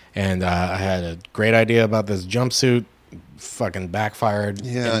 And I had a great idea about this jumpsuit. Fucking backfired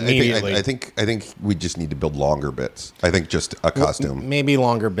immediately. I think we just need to build longer bits. I think just a costume. Maybe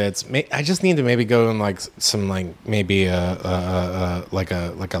longer bits. I just need to maybe go in like some maybe a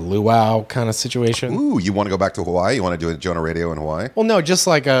luau kind of situation. Ooh, you want to go back to Hawaii? You want to do a Jonah Radio in Hawaii? Well, no, just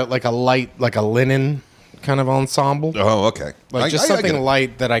like a linen kind of ensemble. Oh, okay. Like just something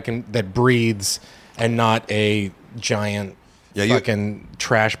light that breathes and not a giant fucking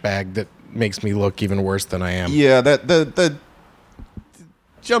trash bag that makes me look even worse than I am. Yeah, the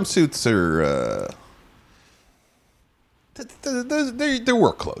jumpsuits are they're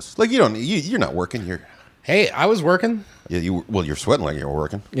work clothes. Like you're not working. Hey, I was working. Yeah, you're sweating like you were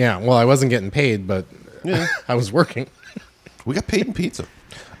working. Yeah, well, I wasn't getting paid, but I was working. We got paid in pizza.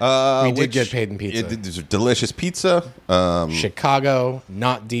 We did get paid in pizza. There's a delicious pizza. Chicago,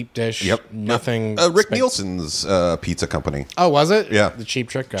 not deep dish. Yep. Nothing. Rick Nielsen's pizza company. Oh, was it? Yeah. The Cheap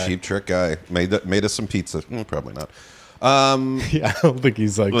Trick guy. Cheap Trick guy made us some pizza. Probably not. Yeah, I don't think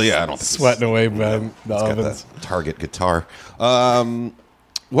he's like I don't think sweating away by the ovens. Target guitar.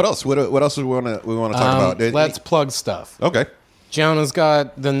 What else? What else do we want to talk about? Let's plug stuff. Okay. Jonah's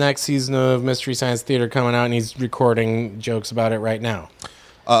got the next season of Mystery Science Theater coming out, and he's recording jokes about it right now.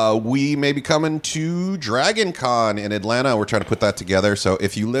 We may be coming to Dragon Con in Atlanta. We're trying to put that together. So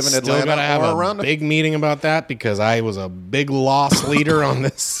if you live in Atlanta gotta have or around a big meeting about that because I was a big loss leader on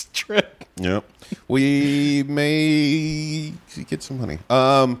this trip. Yep. We may get some money.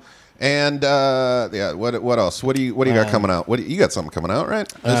 What else? What do you got coming out? You got something coming out, right?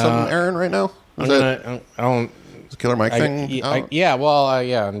 Is something airing right now? Is Killer Mike thing? I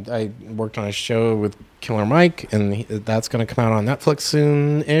worked on a show with Killer Mike, and that's going to come out on Netflix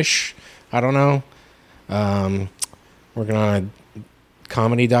soon-ish. I don't know. Working on a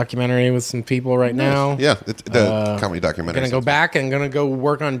comedy documentary with some people right now. Yeah, the comedy documentary. Going to go back and going to go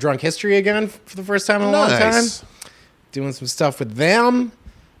work on Drunk History again for the first time in a long time. Doing some stuff with them.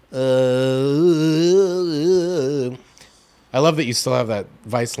 I love that you still have that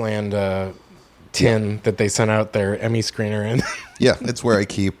Viceland tin that they sent out their Emmy screener in. Yeah, it's where I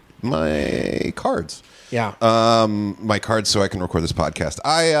keep my cards. Yeah. My cards so I can record this podcast.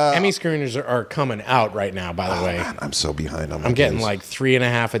 Emmy screeners are coming out right now, by the way. Man, I'm so behind on my I'm getting news. like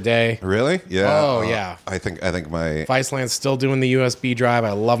 3.5 a day. Really? Yeah. Oh, yeah. I think my Viceland's still doing the USB drive.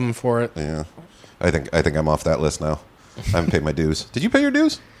 I love them for it. Yeah. I think I'm off that list now. I haven't paid my dues. Did you pay your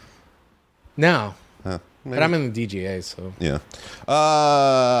dues? No. But I'm in the DGA, so yeah.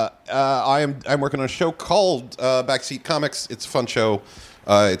 I'm working on a show called Backseat Comics. It's a fun show.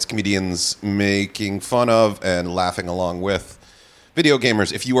 It's comedians making fun of and laughing along with video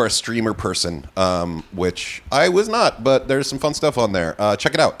gamers. If you are a streamer person, which I was not, but there's some fun stuff on there.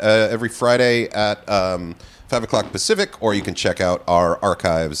 Check it out every Friday at 5 o'clock Pacific, or you can check out our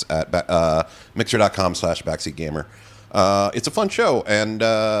archives at mixer.com/backseatgamer. It's a fun show, and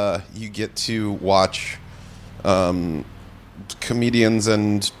you get to watch comedians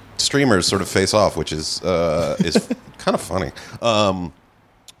and streamers sort of face off, which is kind of funny.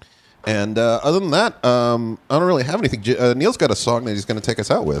 And other than that, I don't really have anything. Neil's got a song that he's going to take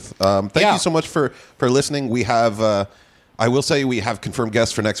us out with. Thank you so much for listening. We have, I will say, we have confirmed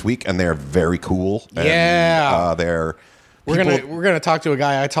guests for next week, and they're very cool. And, we're gonna talk to a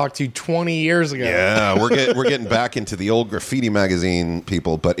guy I talked to 20 years ago. Yeah, we're getting back into the old graffiti magazine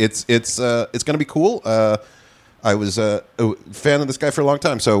people, but it's going to be cool. I was a fan of this guy for a long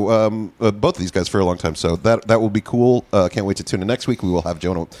time. So both of these guys for a long time. So that will be cool. Can't wait to tune in next week. We will have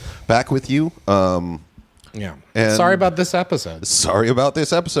Jonah back with you. Yeah. And sorry about this episode. Sorry about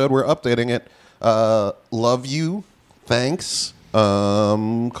this episode. We're updating it. Love you. Thanks.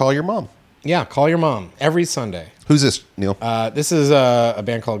 Call your mom. Yeah, call your mom every Sunday. Who's this, Neil? This is a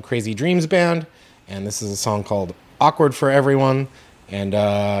band called Crazy Dreams Band, and this is a song called Awkward for Everyone. And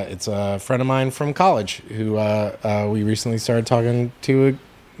it's a friend of mine from college who we recently started talking to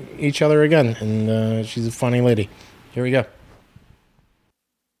each other again, and she's a funny lady. Here we go.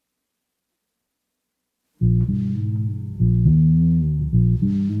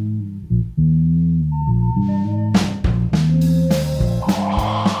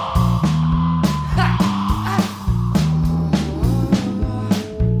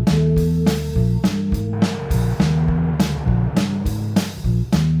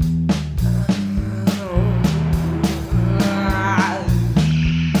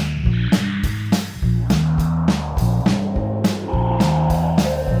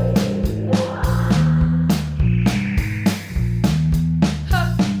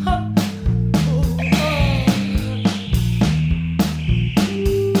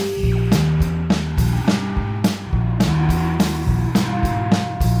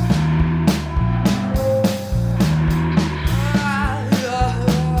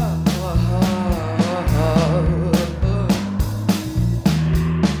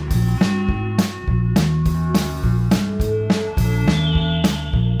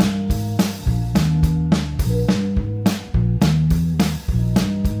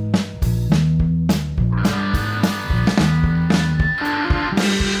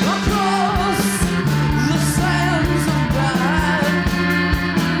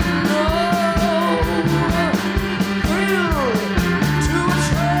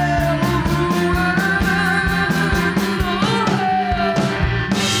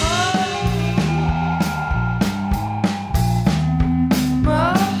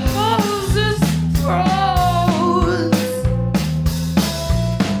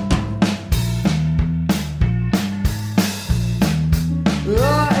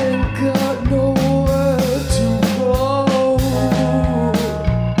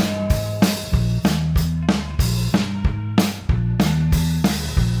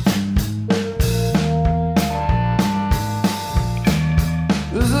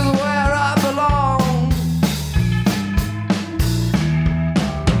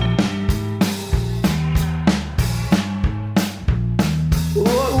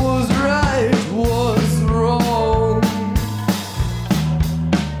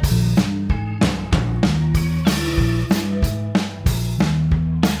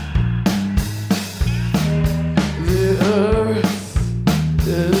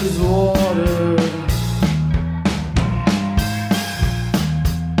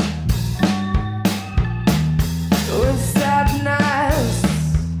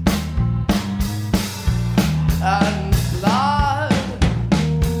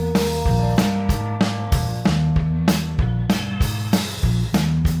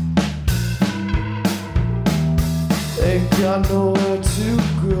 I know